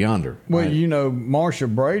over yonder. Well, you know,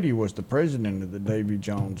 Marsha Brady was the president of the Davy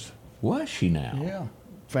Jones Was she now?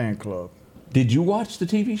 fan club. Did you watch the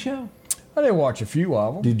TV show? I did watch a few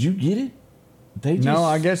of them. Did you get it? No,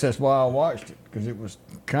 I guess that's why I watched it, because it was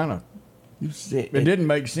kind of, it didn't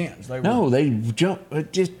make sense. They jumped.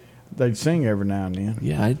 They'd sing every now and then.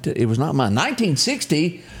 Yeah, it was not mine.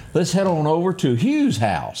 1960, let's head on over to Hugh's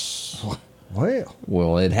house.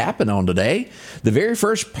 Well, it happened on today. The very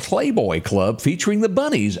first Playboy Club featuring the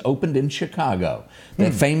bunnies opened in Chicago.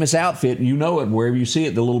 That famous outfit, you know it wherever you see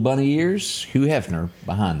it, the little bunny ears, Hugh Hefner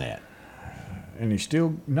behind that. And he's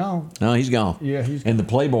still, no, he's gone. Yeah, he's And the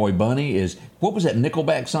Playboy bunny is, what was that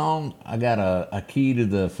Nickelback song? I got a key to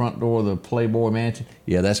the front door of the Playboy Mansion.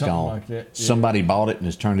 Yeah, that's Something gone. like that, yeah. Somebody bought it and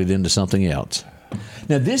has turned it into something else.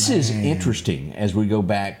 Now, this is interesting as we go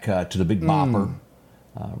back to the Big Bopper,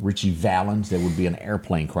 Richie Valens. There would be an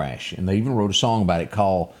airplane crash, and they even wrote a song about it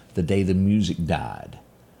called The Day the Music Died.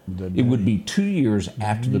 It would be 2 years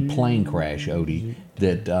after the plane crash, Odie,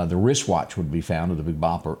 that the wristwatch would be found of the Big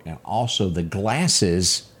Bopper, and also the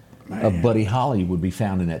glasses of Buddy Holly would be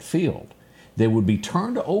found in that field. They would be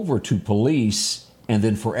turned over to police and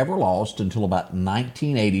then forever lost until about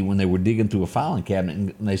 1980 when they were digging through a filing cabinet,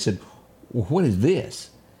 and they said, well, what is this?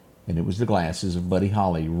 And it was the glasses of Buddy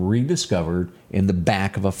Holly rediscovered in the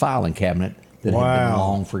back of a filing cabinet that had been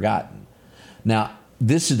long forgotten. Now,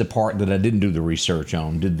 this is the part that I didn't do the research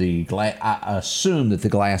on. I assume that the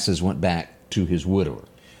glasses went back to his widower.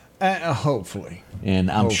 Hopefully. And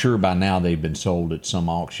I'm sure by now they've been sold at some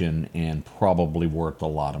auction and probably worth a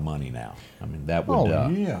lot of money now. I mean, that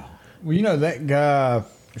would... yeah. Well, you know, that guy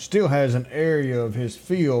still has an area of his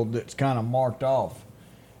field that's kind of marked off.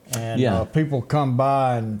 And people come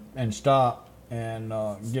by and stop and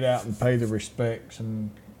get out and pay the respects and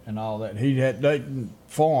all that. They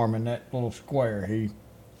farm in that little square. He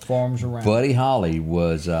farms around. Buddy Holly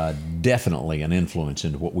was definitely an influence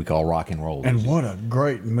into what we call rock and roll. And what a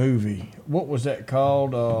great movie. What was that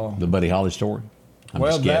called? The Buddy Holly story?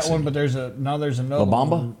 That one, but there's another La Bamba?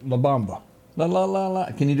 one. La Bamba. La la la la.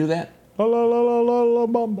 Can you do that? La la la la la la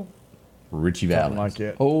Bamba. Richie Valens. Like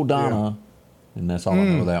that. Oh, Donna. And that's all I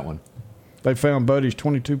know of that one. They found Buddy's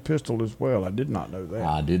 .22 pistol as well. I did not know that.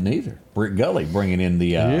 I didn't either. Brick Gully bringing in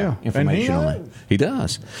the information on that. He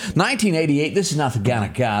does. 1988, this is not the kind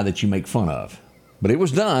of guy that you make fun of. But it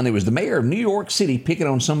was done. It was the mayor of New York City picking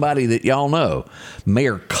on somebody that y'all know.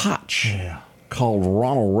 Mayor Koch called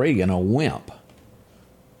Ronald Reagan a wimp.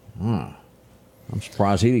 I'm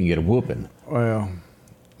surprised he didn't get a whooping. Well,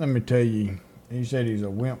 let me tell you, he said he's a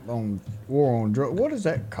wimp on war on drugs. What does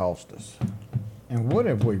that cost us? And what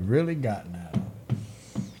have we really gotten out of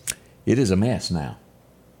it? It is a mess now.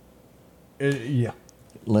 Yeah.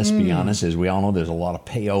 Let's be honest, as we all know, there's a lot of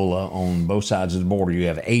payola on both sides of the border. You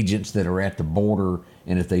have agents that are at the border,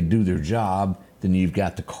 and if they do their job, then you've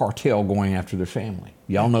got the cartel going after their family.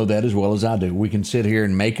 Y'all know that as well as I do. We can sit here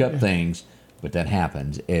and make up things, but that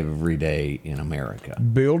happens every day in America.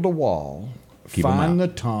 Build a wall, find the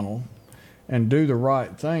tunnel, and do the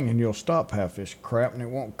right thing, and you'll stop half this crap, and it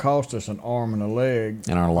won't cost us an arm and a leg.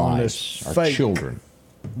 And our on lives, this our fake children.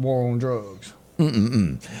 War on drugs.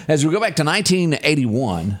 As we go back to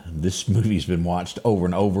 1981, this movie's been watched over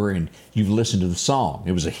and over, and you've listened to the song.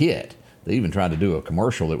 It was a hit. They even tried to do a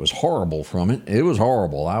commercial that was horrible from it. It was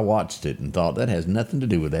horrible. I watched it and thought that has nothing to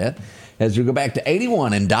do with that. As we go back to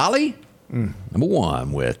 81, and Dolly, number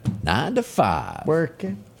one with 9 to 5.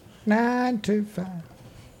 Working 9 to 5.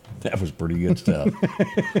 That was pretty good stuff.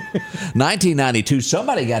 1992,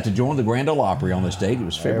 somebody got to join the Grand Ole Opry on this date. It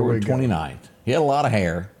was February 29th. He had a lot of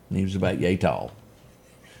hair, and he was about yay tall.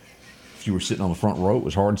 If you were sitting on the front row, it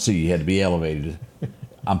was hard to see. You had to be elevated.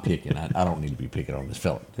 I'm picking. I don't need to be picking on this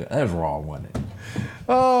fella. That was wrong, wasn't it?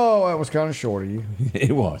 Oh, that was kind of short of you.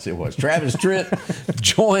 It was. Travis Tritt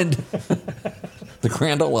joined the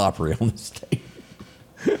Grand Ole Opry on this date.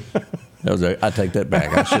 I take that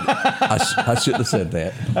back. I should have said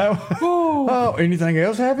that. Oh, anything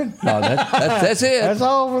else happen? No, that's it. That's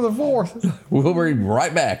all for the 4th. We'll be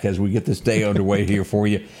right back as we get this day underway here for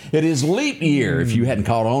you. It is leap year, if you hadn't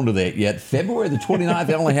caught on to that yet. February the 29th,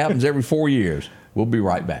 it only happens every 4 years. We'll be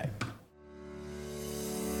right back.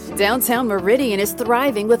 Downtown Meridian is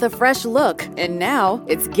thriving with a fresh look, and now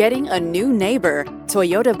it's getting a new neighbor.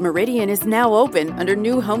 Toyota of Meridian is now open under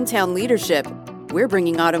new hometown leadership. We're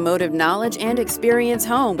bringing automotive knowledge and experience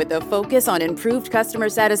home with a focus on improved customer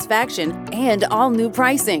satisfaction and all-new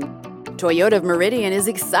pricing. Toyota of Meridian is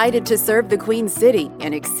excited to serve the Queen City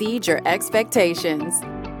and exceed your expectations.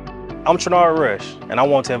 I'm Trinard Rush, and I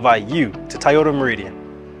want to invite you to Toyota Meridian,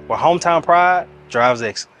 where hometown pride drives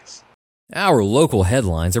excellence. Our local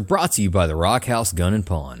headlines are brought to you by the Rock House Gun and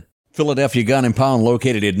Pawn. Philadelphia Gun and Pawn,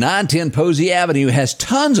 located at 910 Posey Avenue, has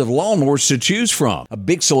tons of lawnmowers to choose from. A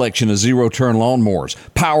big selection of zero-turn lawnmowers,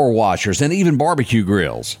 power washers, and even barbecue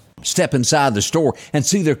grills. Step inside the store and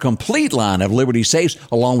see their complete line of Liberty safes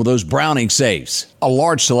along with those Browning safes. A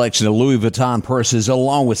large selection of Louis Vuitton purses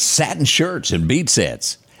along with satin shirts and bead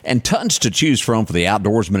sets. And tons to choose from for the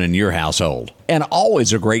outdoorsman in your household. And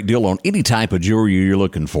always a great deal on any type of jewelry you're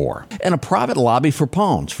looking for. And a private lobby for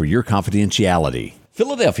pawns for your confidentiality.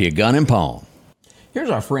 Philadelphia Gun and Pawn. Here's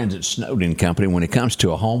our friends at Snowden Company. When it comes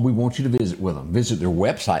to a home, we want you to visit with them. Visit their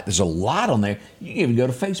website. There's a lot on there. You can even go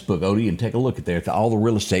to Facebook, Odie, and take a look at there at all the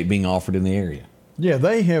real estate being offered in the area. Yeah,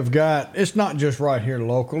 they have got, it's not just right here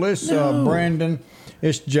local. It's Brandon,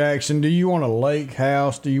 it's Jackson. Do you want a lake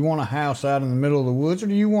house? Do you want a house out in the middle of the woods? Or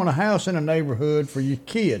do you want a house in a neighborhood for your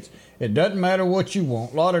kids? It doesn't matter what you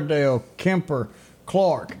want. Lauderdale, Kemper,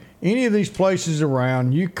 Clark. Any of these places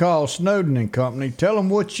around, you call Snowden and Company, tell them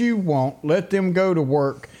what you want, let them go to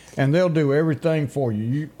work, and they'll do everything for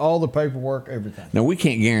you. All the paperwork, everything. Now, we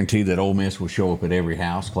can't guarantee that Ole Miss will show up at every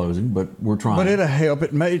house closing, but we're trying. But it'll help.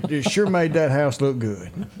 It sure made that house look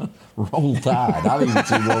good. Roll Tide. I've even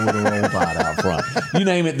seen one with a Roll Tide out front. You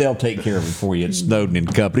name it, they'll take care of it for you at Snowden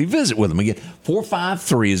and Company. Visit with them. Again,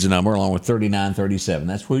 453 is the number, along with 3937.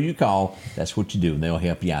 That's who you call. That's what you do, and they'll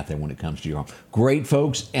help you out there when it comes to your home. Great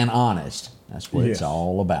folks and honest. That's what it's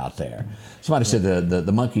all about there. Somebody said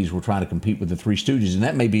the Monkees were trying to compete with the Three Stooges, and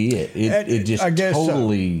that may be it. It just, I guess,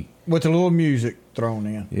 totally... with a little music thrown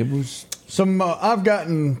in. It was... I've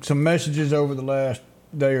gotten some messages over the last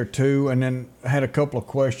day or two, and then had a couple of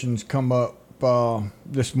questions come up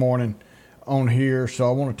this morning on here. So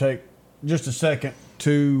I want to take just a second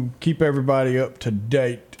to keep everybody up to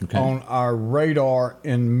date on our radar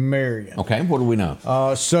in Marion. Okay, what do we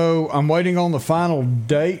know? So I'm waiting on the final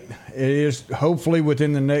date. It is hopefully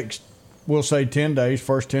within the next, we'll say 10 days,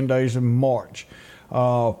 first 10 days of March.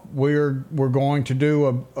 We're going to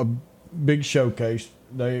do a big showcase.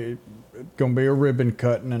 It's going to be a ribbon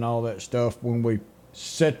cutting and all that stuff when we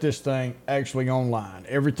set this thing actually online.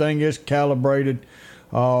 Everything is calibrated.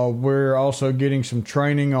 We're also getting some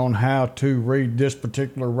training on how to read this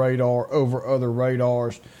particular radar over other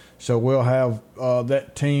radars. So we'll have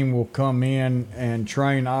that team will come in and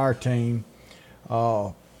train our team.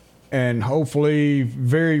 And hopefully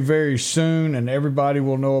very, very soon, and everybody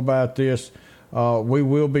will know about this, we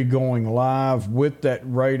will be going live with that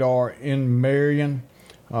radar in Marion.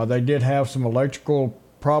 They did have some electrical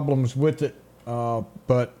problems with it,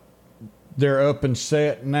 but they're up and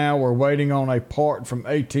set now. We're waiting on a part from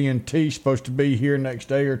AT&T, supposed to be here next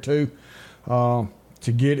day or two,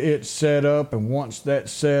 to get it set up. And once that's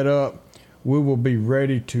set up, we will be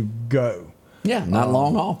ready to go. Yeah, not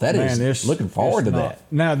long off. That is looking forward to that.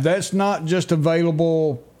 Now, that's not just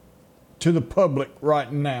available to the public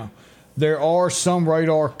right now. There are some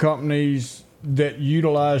radar companies that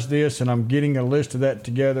utilize this, and I'm getting a list of that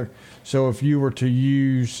together. So if you were to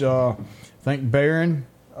use, I think Barron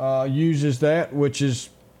uses that, which is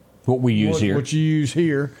what we use here. What you use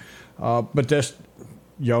here, but that's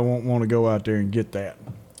y'all won't want to go out there and get that.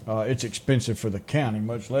 It's expensive for the county,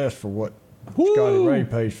 much less for what Scotty Ray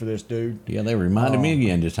pays for this dude. Yeah, they reminded me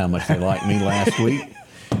again just how much they liked me last week.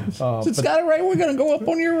 Said, Scotty Ray, we're going to go up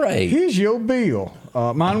on your rate. Here's your bill.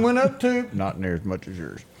 Mine went up too, not near as much as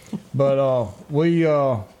yours. But we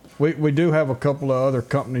do have a couple of other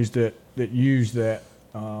companies that use that,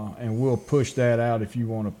 and we'll push that out if you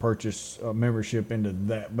want to purchase a membership into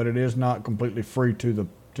that. But it is not completely free to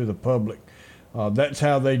the public. That's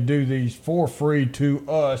how they do these for free to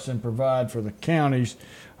us and provide for the counties,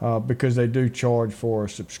 because they do charge for a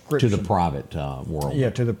subscription. To the private world. Yeah,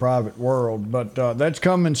 to the private world. But that's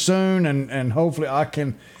coming soon, and hopefully I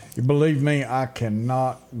can Believe me, I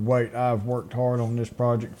cannot wait. I've worked hard on this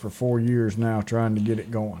project for 4 years now trying to get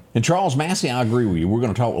it going. And Charles Massey, I agree with you. We're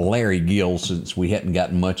going to talk with Larry Gill since we hadn't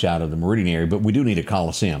gotten much out of the Meridian area, but we do need a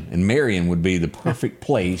Coliseum. And Marion would be the perfect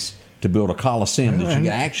place to build a Coliseum that you can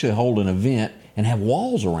actually hold an event and have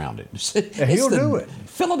walls around it. He'll do it.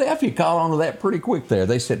 Philadelphia caught on to that pretty quick there.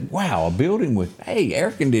 They said, wow, a building with,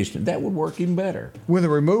 air conditioning, that would work even better. With a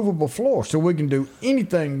removable floor so we can do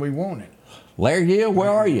anything we wanted. Larry Gill, where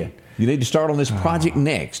are you? You need to start on this project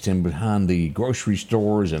next, and behind the grocery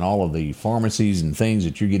stores and all of the pharmacies and things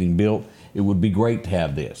that you're getting built, it would be great to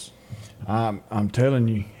have this. I'm telling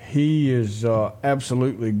you, he is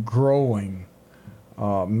absolutely growing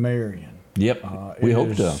Marion. Yep. We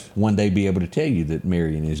hope to one day be able to tell you that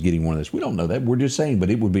Marion is getting one of this. We don't know that. We're just saying, but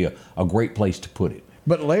it would be a great place to put it.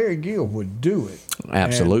 But Larry Gill would do it.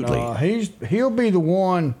 Absolutely. And, he'll be the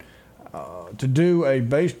one to do a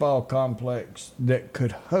baseball complex that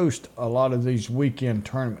could host a lot of these weekend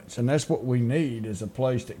tournaments. And that's what we need, is a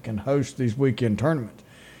place that can host these weekend tournaments.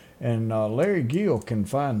 And Larry Gill can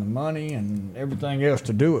find the money and everything else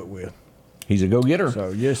to do it with. He's a go-getter. So,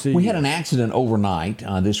 yes, we had an accident overnight.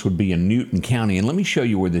 This would be in Newton County. And let me show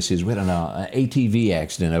you where this is. We had an ATV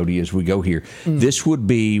accident, Odie, as we go here. This would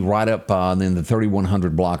be right up in the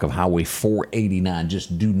 3100 block of Highway 489,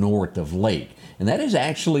 just due north of Lake. And that is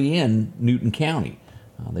actually in Newton County.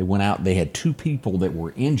 They went out. They had 2 people that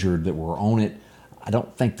were injured that were on it. I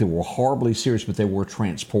don't think they were horribly serious, but they were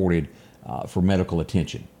transported for medical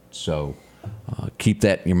attention. So keep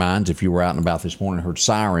that in your minds if you were out and about this morning and heard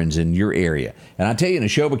sirens in your area. And I tell you,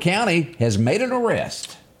 Neshoba County has made an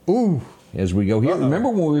arrest. Ooh. As we go here. Remember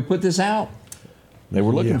when we put this out? They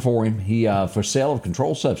were looking for him. He for sale of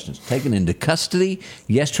controlled substance. Taken into custody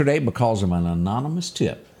yesterday because of an anonymous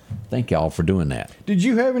tip. Thank y'all for doing that. Did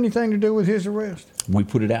you have anything to do with his arrest? We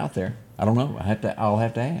put it out there. I don't know. I'll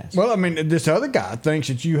have to ask. Well, I mean, this other guy thinks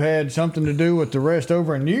that you had something to do with the arrest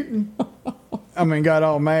over in Newton. I mean, got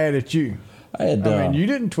all mad at you. I mean, you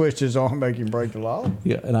didn't twist his arm, make him break the law.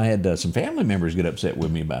 Yeah, and I had some family members get upset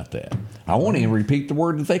with me about that. I won't even repeat the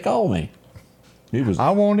word that they called me.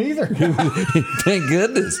 I won't either. Thank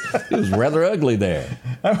goodness. It was rather ugly there.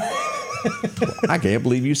 I can't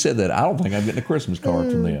believe you said that. I don't think I'm getting a Christmas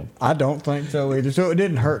card from them. I don't think so either. So it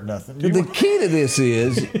didn't hurt nothing. The key to this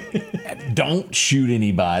is don't shoot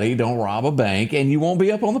anybody, don't rob a bank, and you won't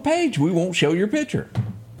be up on the page. We won't show your picture.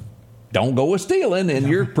 Don't go with stealing, and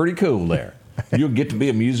you're pretty cool there. You'll get to be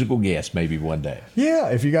a musical guest maybe one day. Yeah,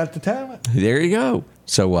 if you got the talent. There you go.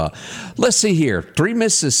 So let's see here. 3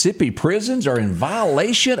 Mississippi prisons are in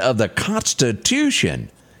violation of the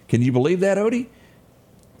Constitution. Can you believe that, Odie?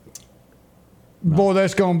 Boy,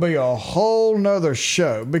 that's going to be a whole nother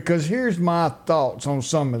show, because here's my thoughts on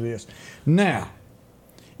some of this. Now,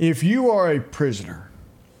 if you are a prisoner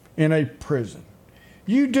in a prison,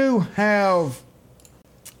 you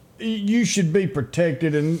should be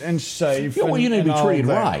protected and safe. You need to be treated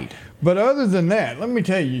right. But other than that, let me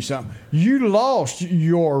tell you something. You lost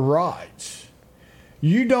your rights.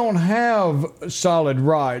 You don't have solid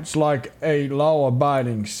rights like a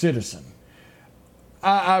law-abiding citizen.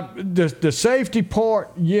 The safety part,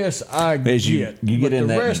 yes, I get. You get but in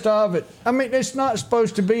the that rest of it, I mean, it's not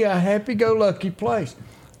supposed to be a happy-go-lucky place.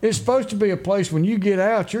 It's supposed to be a place when you get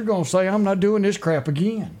out, you're going to say, I'm not doing this crap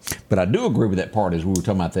again. But I do agree with that part, as we were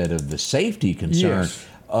talking about that, of the safety concern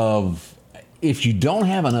of if you don't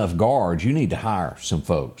have enough guards, you need to hire some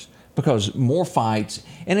folks. Because more fights,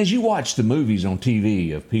 and as you watch the movies on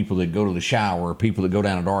TV of people that go to the shower, or people that go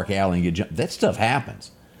down a dark alley and get jumped, that stuff happens.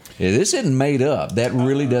 Yeah, this isn't made up. That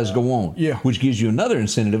really does go on. Yeah. Which gives you another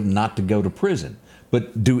incentive not to go to prison.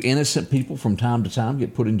 But do innocent people from time to time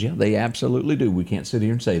get put in jail? They absolutely do. We can't sit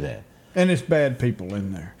here and say that. And it's bad people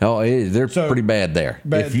in there. Oh, they're pretty bad there.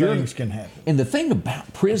 Bad things can happen. And the thing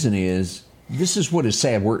about prison is, this is what is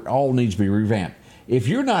sad, where it all needs to be revamped. If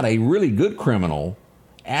you're not a really good criminal,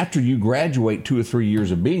 after you graduate 2 or 3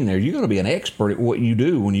 years of being there, you're going to be an expert at what you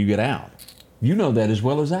do when you get out. You know that as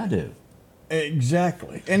well as I do.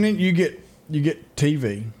 Exactly. And then you get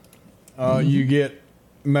TV, you get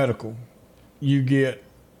medical, you get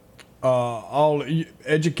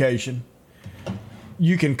education.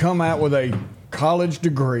 You can come out with a college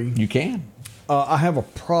degree. You can. I have a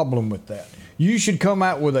problem with that. You should come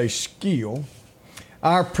out with a skill.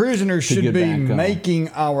 Our prisoners should be making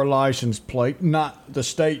our license plate, not the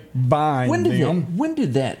state buying them. When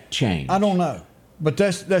did that change? I don't know, but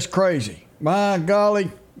that's crazy. My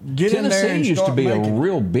golly. Get in there and Tennessee used to be making a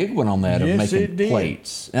real big one on that, of Yes, making it did.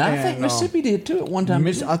 plates. And I think Mississippi did too at one time.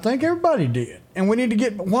 I think everybody did. And we need to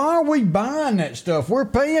get, why are we buying that stuff? We're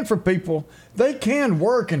paying for people. They can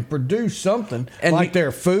work and produce something, and like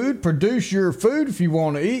their food. Produce your food if you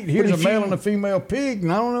want to eat. Here's a male and a female pig,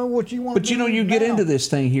 and I don't know what you want to do. But, you know, you get into this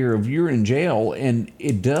thing here of you're in jail, and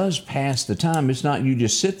it does pass the time. It's not you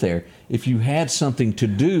just sit there. If you had something to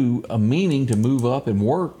do, a meaning to move up and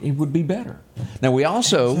work, it would be better. Now, we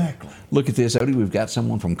also, look at this, Odie, we've got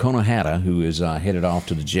someone from Konohata who is headed off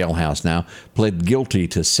to the jailhouse now, pled guilty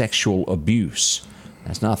to sexual abuse.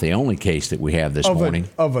 That's not the only case that we have this morning.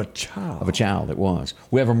 Of a child. Of a child, it was.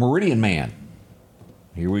 We have a Meridian man.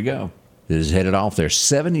 Here we go. That is headed off there.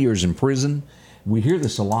 7 years in prison. We hear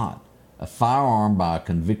this a lot. A firearm by a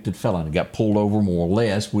convicted felon. It got pulled over more or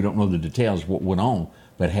less. We don't know the details of what went on,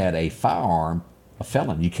 but had a firearm, a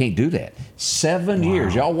felon. You can't do that. 7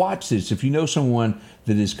 years. Y'all watch this. If you know someone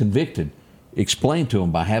that is convicted, explain to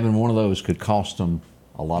them by having one of those could cost them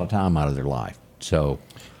a lot of time out of their life. So,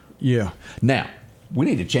 yeah. Now, we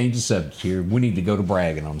need to change the subject here. We need to go to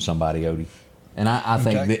bragging on somebody, Odie. And I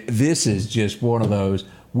think that this is just one of those,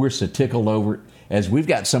 we're so tickled over it, as we've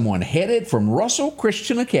got someone headed from Russell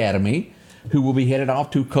Christian Academy who will be headed off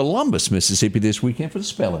to Columbus, Mississippi this weekend for the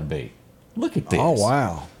spelling bee. Look at this. Oh,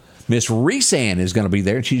 wow. Miss Reesan is going to be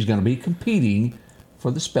there, and she's going to be competing for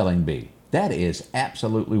the spelling bee. That is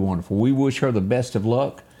absolutely wonderful. We wish her the best of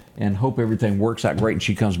luck and hope everything works out great and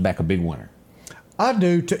she comes back a big winner. I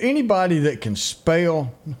do. To anybody that can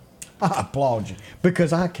spell, I applaud you,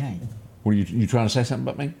 because I can't. Were you trying to say something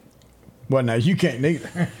about me? Well, no, you can't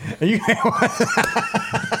neither. You can't.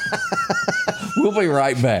 We'll be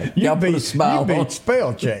right back. Y'all put a smile you on. beat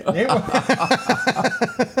spell check.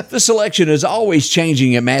 The selection is always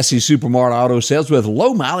changing at Massey Supermart Auto Sales with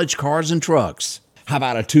low mileage cars and trucks. How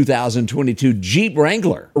about a 2022 Jeep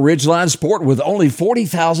Wrangler, Ridgeline Sport with only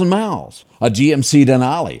 40,000 miles, a GMC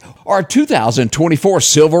Denali, or a 2024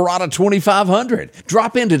 Silverado 2500.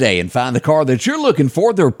 Drop in today and find the car that you're looking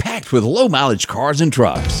for. They're packed with low mileage cars and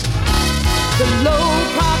trucks. The low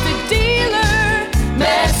profit dealer,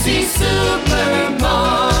 Massey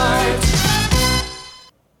Supermart.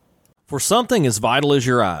 For something as vital as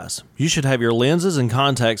your eyes, you should have your lenses and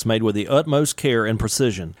contacts made with the utmost care and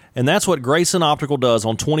precision. And that's what Grayson Optical does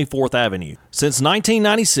on 24th Avenue. Since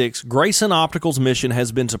 1996, Grayson Optical's mission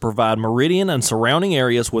has been to provide Meridian and surrounding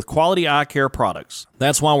areas with quality eye care products.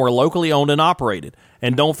 That's why we're locally owned and operated.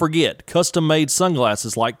 And don't forget, custom-made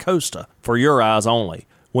sunglasses like Costa for your eyes only.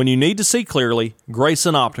 When you need to see clearly,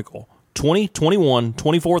 Grayson Optical. 2021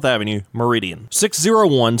 24th Avenue, Meridian.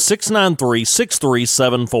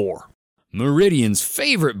 601-693-6374. Meridian's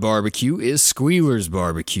favorite barbecue is Squealer's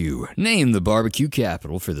Barbecue, named the barbecue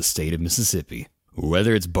capital for the state of Mississippi.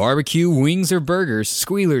 Whether it's barbecue, wings, or burgers,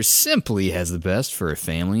 Squealer's simply has the best for a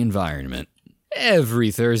family environment. Every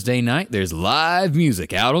Thursday night, there's live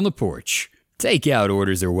music out on the porch. Takeout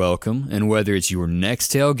orders are welcome, and whether it's your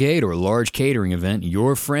next tailgate or large catering event,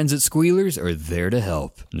 your friends at Squealer's are there to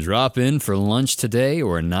help. Drop in for lunch today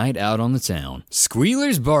or a night out on the town.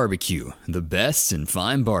 Squealer's Barbecue, the best in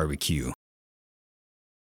fine barbecue.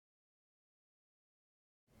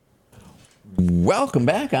 Welcome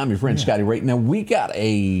back. I'm your friend Scotty Ray. Now, we got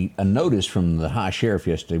a notice from the High Sheriff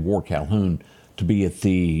yesterday, Ward Calhoun, to be at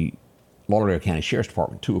the Lauderdale County Sheriff's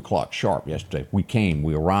Department, 2 o'clock sharp yesterday. We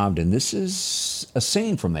arrived, and this is a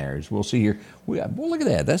scene from there. As we'll see here. Well, look at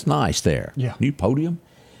that. That's nice there. Yeah. New podium.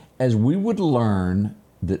 As we would learn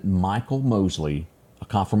that Michael Mosley, a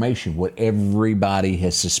confirmation, what everybody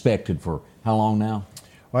has suspected for how long now?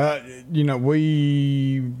 Well, you know,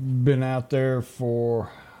 we've been out there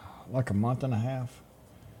for like a month and a half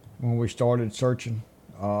when we started searching.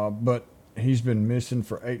 But he's been missing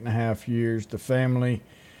for 8.5 years. The family,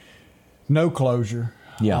 no closure.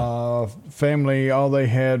 Yeah. Family, all they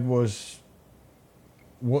had was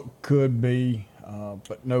what could be,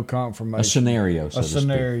 but no confirmation. A scenario, so a to speak.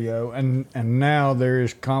 scenario. And now there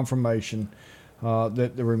is confirmation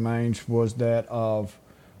that the remains was that of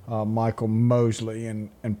Michael Mosley.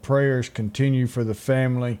 And prayers continue for the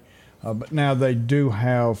family. But now they do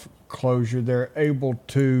have closure. They're able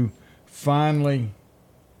to finally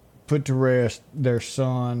put to rest their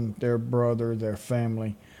son, their brother, their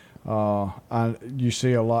family. You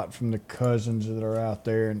see a lot from the cousins that are out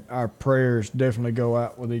there, and our prayers definitely go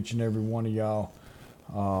out with each and every one of y'all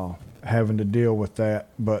having to deal with that.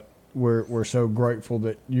 But we're so grateful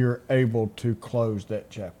that you're able to close that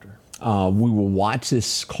chapter. We will watch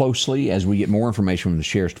this closely as we get more information from the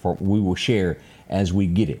Sheriff's Department. We will share as we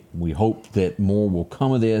get it. We hope that more will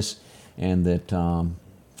come of this and that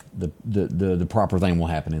the proper thing will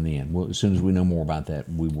happen in the end. As soon as we know more about that,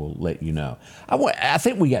 we will let you know. I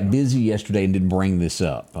think we got busy yesterday and didn't bring this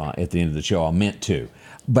up at the end of the show. I meant to.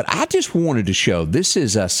 But I just wanted to show, this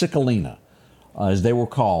is Cicalina, as they were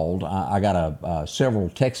called. I got several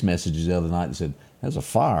text messages the other night that said, there's a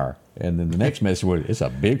fire. And then the next message was, it's a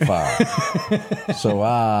big fire. So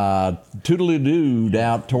toodly-dooed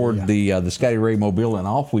out toward the Scotty Ray Mobile, and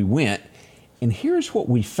off we went. And here's what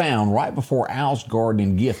we found right before Al's Garden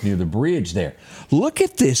and Gift near the bridge there. Look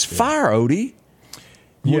at this fire, Odie.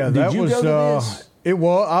 Yeah, Did that you was, go to this? it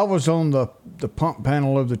was, I was on the pump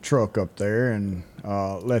panel of the truck up there and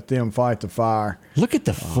let them fight the fire. Look at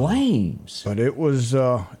the flames. But it was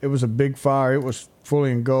a big fire. It was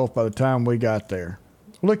fully engulfed by the time we got there.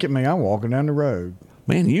 Look at me, I'm walking down the road.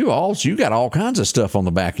 Man, you got all kinds of stuff on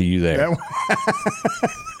the back of you there.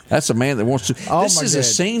 That's a man that wants to. This is a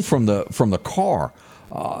scene from the car,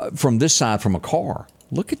 from this side from a car.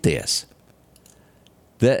 Look at this.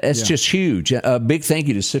 That's just huge. A big thank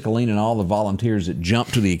you to Cicalina and all the volunteers that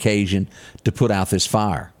jumped to the occasion to put out this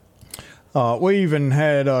fire. We even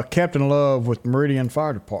had Captain Love with Meridian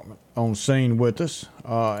Fire Department on scene with us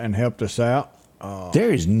and helped us out.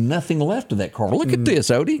 There is nothing left of that car. Look at this,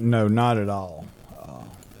 Odie. No, not at all.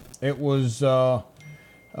 It was,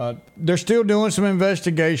 they're still doing some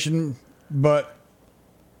investigation, but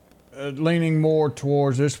leaning more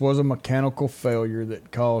towards this was a mechanical failure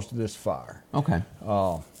that caused this fire. Okay.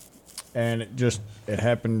 And it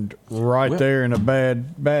happened right there in a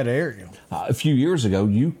bad area. A few years ago,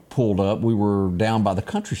 you pulled up. We were down by the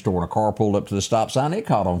country store, and a car pulled up to the stop sign. It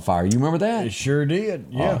caught on fire. You remember that? It sure did.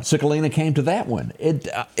 Yeah. Cicalina came to that one.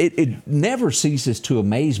 It never ceases to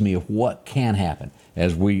amaze me of what can happen.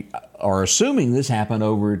 As we are assuming this happened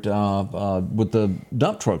over at with the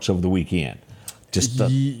dump trucks over the weekend.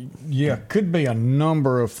 Could be a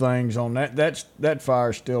number of things on that. That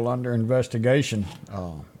fire's still under investigation.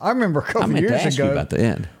 I remember a couple years ago, about the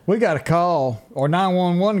end. We got a call, or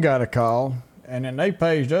 911 got a call, and then they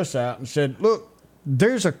paged us out and said, "Look,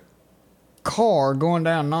 there's a car going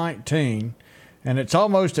down 19, and it's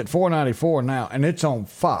almost at 494 now, and it's on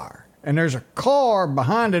fire. And there's a car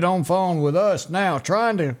behind it on phone with us now,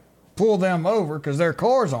 trying to pull them over because their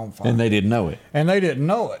car's on fire." And they didn't know it.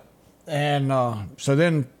 And so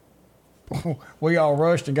then we all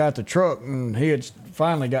rushed and got the truck, and he had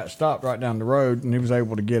finally got stopped right down the road, and he was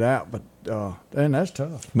able to get out. But and that's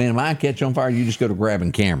tough. Man, if I catch on fire, you just go to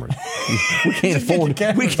grabbing cameras. We can't afford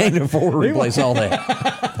to replace all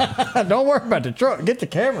that. Don't worry about the truck. Get the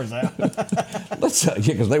cameras out.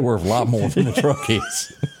 Because they worth a lot more than the truck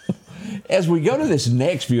is. As we go to this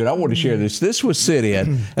next view, and I want to share this. This was City,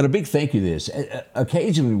 and a big thank you to this.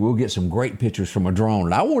 Occasionally, we'll get some great pictures from a drone,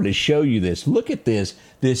 and I wanted to show you this. Look at this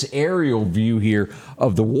aerial view here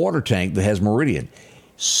of the water tank that has Meridian.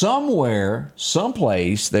 Somewhere,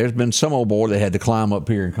 someplace, there's been some old boy that had to climb up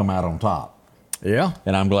here and come out on top. Yeah.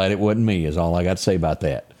 And I'm glad it wasn't me, is all I got to say about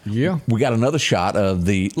that. Yeah. We got another shot of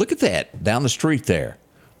look at that, down the street there.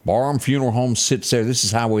 Barham Funeral Home sits there. This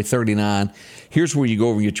is Highway 39. Here's where you go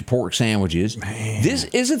over and get your pork sandwiches. Man.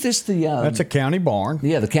 Isn't this the... That's a county barn.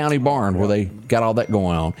 Yeah, the county barn where they got all that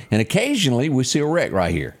going on. And occasionally we see a wreck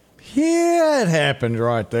right here. Yeah, it happened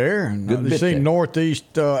right there. And you see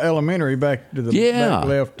Northeast Elementary back to the back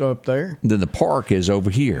left up there. Then the park is over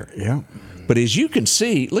here. Yeah. But as you can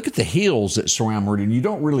see, look at the hills that surround Meridian. You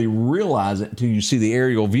don't really realize it until you see the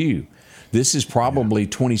aerial view. This is probably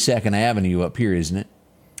 22nd Avenue up here, isn't it?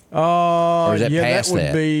 Or is that past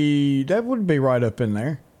that? That would be right up in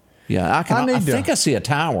there. Yeah, I think I see a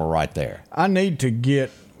tower right there.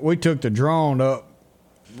 We took the drone up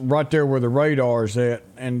right there where the radar's at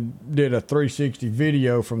and did a 360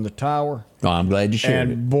 video from the tower. Oh, I'm glad you shared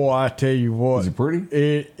it. And boy, I tell you what. Is it pretty?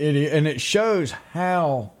 And it shows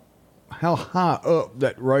how high up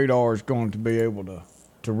that radar is going to be able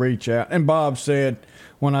to reach out. And Bob said,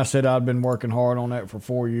 when I said I'd been working hard on that for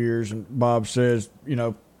 4 years, and Bob says,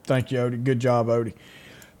 thank you, Odie. Good job, Odie.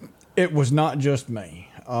 It was not just me.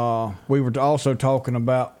 We were also talking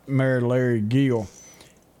about Mayor Larry Gill.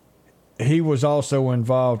 He was also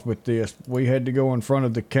involved with this. We had to go in front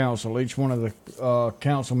of the council, each one of the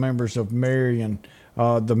council members of Marion,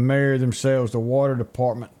 the mayor themselves, the water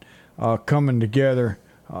department, coming together.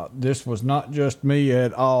 This was not just me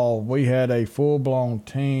at all. We had a full-blown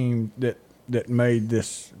team that made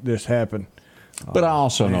this happen. But I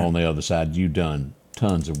also know on the other side you've done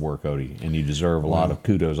tons of work, Odie, and you deserve a lot of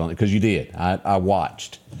kudos on it because you did. I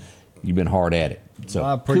watched. You've been hard at it.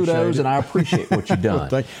 So kudos, and I appreciate what you've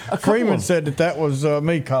done. Freeman said that was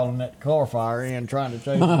me calling that car fire in, trying to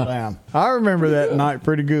chase it down. I remember that night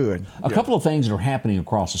pretty good. A couple of things that are happening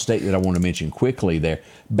across the state that I want to mention quickly there.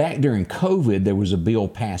 Back during COVID, there was a bill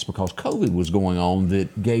passed because COVID was going on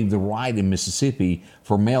that gave the right in Mississippi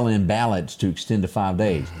for mail-in ballots to extend to 5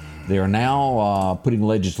 days. They are now putting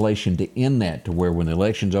legislation to end that, to where when the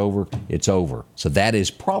election's over, it's over. So that is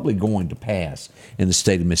probably going to pass in the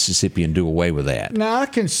state of Mississippi and do away with that. Now, I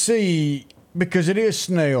can see, because it is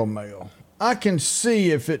snail mail, I can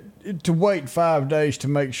see if to wait 5 days to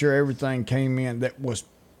make sure everything came in that was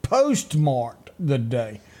postmarked the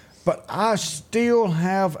day. But I still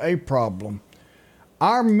have a problem.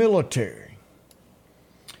 Our military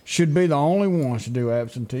should be the only ones to do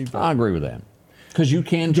absentee voting. I agree with that. Because you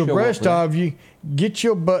can the show rest up of you, get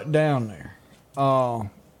your butt down there,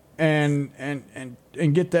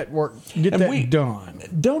 and get that work, done.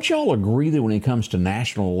 Don't y'all agree that when it comes to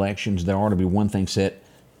national elections, there ought to be one thing set?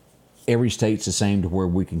 Every state's the same to where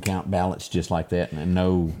we can count ballots just like that, and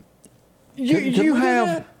no.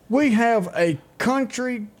 We have a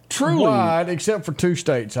country wide, except for 2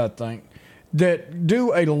 states, I think, that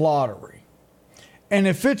do a lottery, and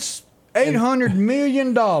if it's $800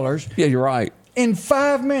 million, yeah, you're right. In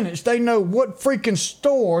 5 minutes, they know what freaking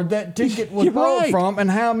store that ticket was bought from and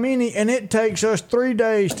how many, and it takes us 3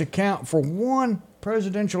 days to count for one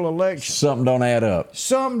presidential election. Something don't add up.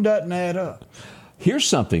 Something doesn't add up. Here's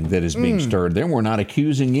something that is being stirred there. We're not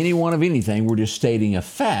accusing anyone of anything. We're just stating a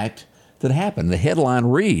fact that happened. The headline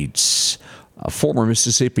reads, former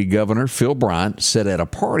Mississippi Governor Phil Bryant said at a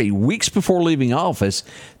party weeks before leaving office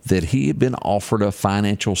that he had been offered a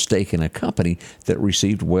financial stake in a company that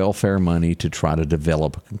received welfare money to try to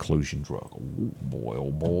develop a conclusion drug. Oh boy,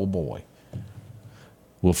 oh boy, oh boy.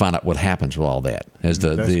 We'll find out what happens with all that. As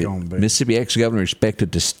the Mississippi ex-governor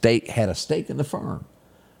expected had a stake in the firm.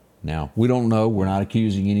 Now, we don't know. We're not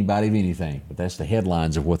accusing anybody of anything, but that's the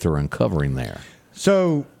headlines of what they're uncovering there.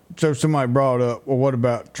 So somebody brought up, well, what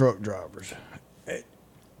about truck drivers?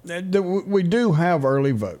 We do have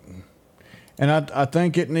early voting, and I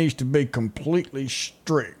think it needs to be completely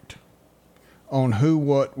strict on who,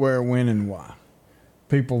 what, where, when, and why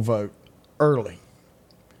people vote early.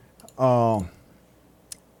 And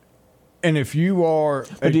if you are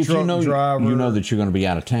a truck driver, you know that you're going to be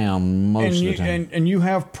out of town most of the time, and you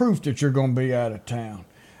have proof that you're going to be out of town.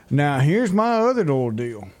 Now, here's my other little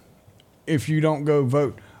deal: if you don't go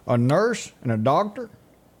vote, a nurse and a doctor,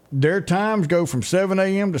 their times go from 7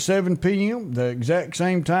 a.m. to 7 p.m., the exact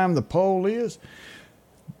same time the poll is.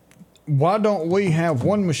 Why don't we have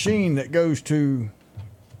one machine that goes to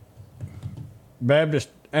Baptist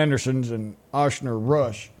Anderson's and Ochsner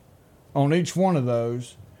Rush on each one of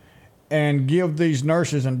those, and give these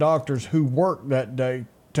nurses and doctors who work that day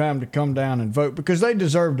time to come down and vote, because they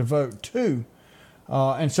deserve to vote too.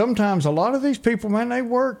 And sometimes a lot of these people, man, they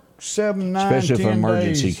work 7, 9, especially 10 if an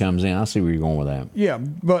emergency days. comes in. I see where you're going with that. Yeah,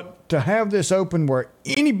 but to have this open where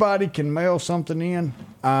anybody can mail something in,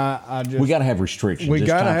 we got to have restrictions. We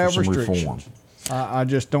got to have restrictions. Reform. I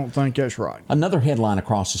just don't think that's right. Another headline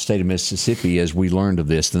across the state of Mississippi, as we learned of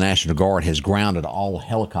this, the National Guard has grounded all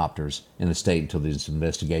helicopters in the state until there's an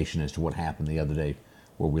investigation as to what happened the other day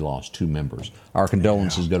where we lost 2 members. Our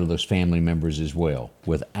condolences go to those family members as well,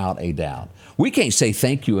 without a doubt. We can't say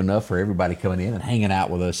thank you enough for everybody coming in and hanging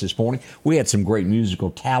out with us this morning. We had some great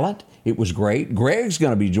musical talent. It was great. Greg's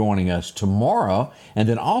going to be joining us tomorrow, and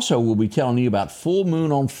then also we'll be telling you about Full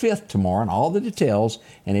Moon on 5th tomorrow and all the details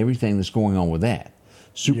and everything that's going on with that.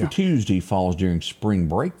 Super Tuesday falls during spring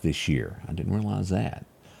break this year. I didn't realize that.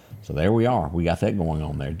 So there we are. We got that going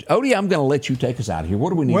on there. Odie, I'm going to let you take us out of here.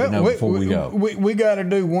 What do we need to know before we go? We got to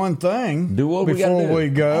do one thing. Do what we got to do before we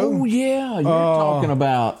go. Oh yeah, you're talking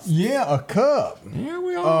about a cup. Here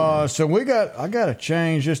we are. So I got to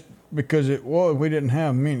change just because we didn't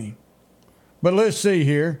have many. But let's see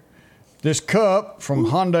here. This cup from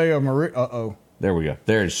Hyundai of Marie. There we go.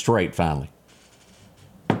 There it's straight finally.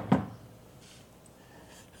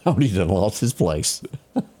 Odie done lost his place.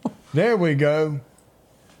 There we go.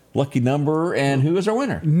 Lucky number, and who is our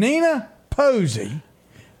winner? Nina Posey,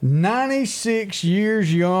 96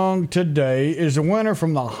 years young today, is the winner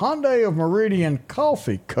from the Hyundai of Meridian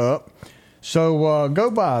Coffee Cup. So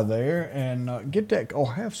go by there and get that,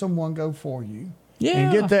 or have someone go for you. Yeah.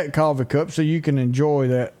 And get that coffee cup so you can enjoy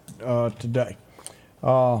that today.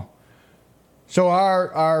 So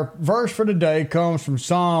our verse for today comes from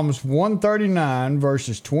Psalms 139,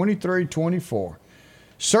 verses 23-24.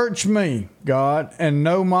 Search me, God, and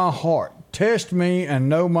know my heart. Test me and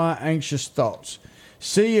know my anxious thoughts.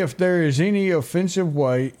 See if there is any offensive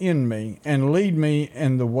way in me, and lead me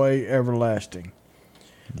in the way everlasting.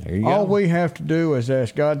 There you go. All we have to do is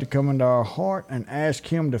ask God to come into our heart and ask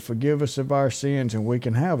Him to forgive us of our sins, and we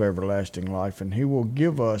can have everlasting life, and He will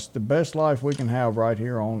give us the best life we can have right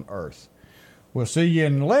here on earth. We'll see you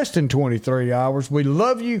in less than 23 hours. We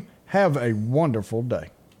love you. Have a wonderful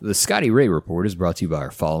day. The Scotty Ray Report is brought to you by our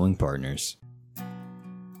following partners.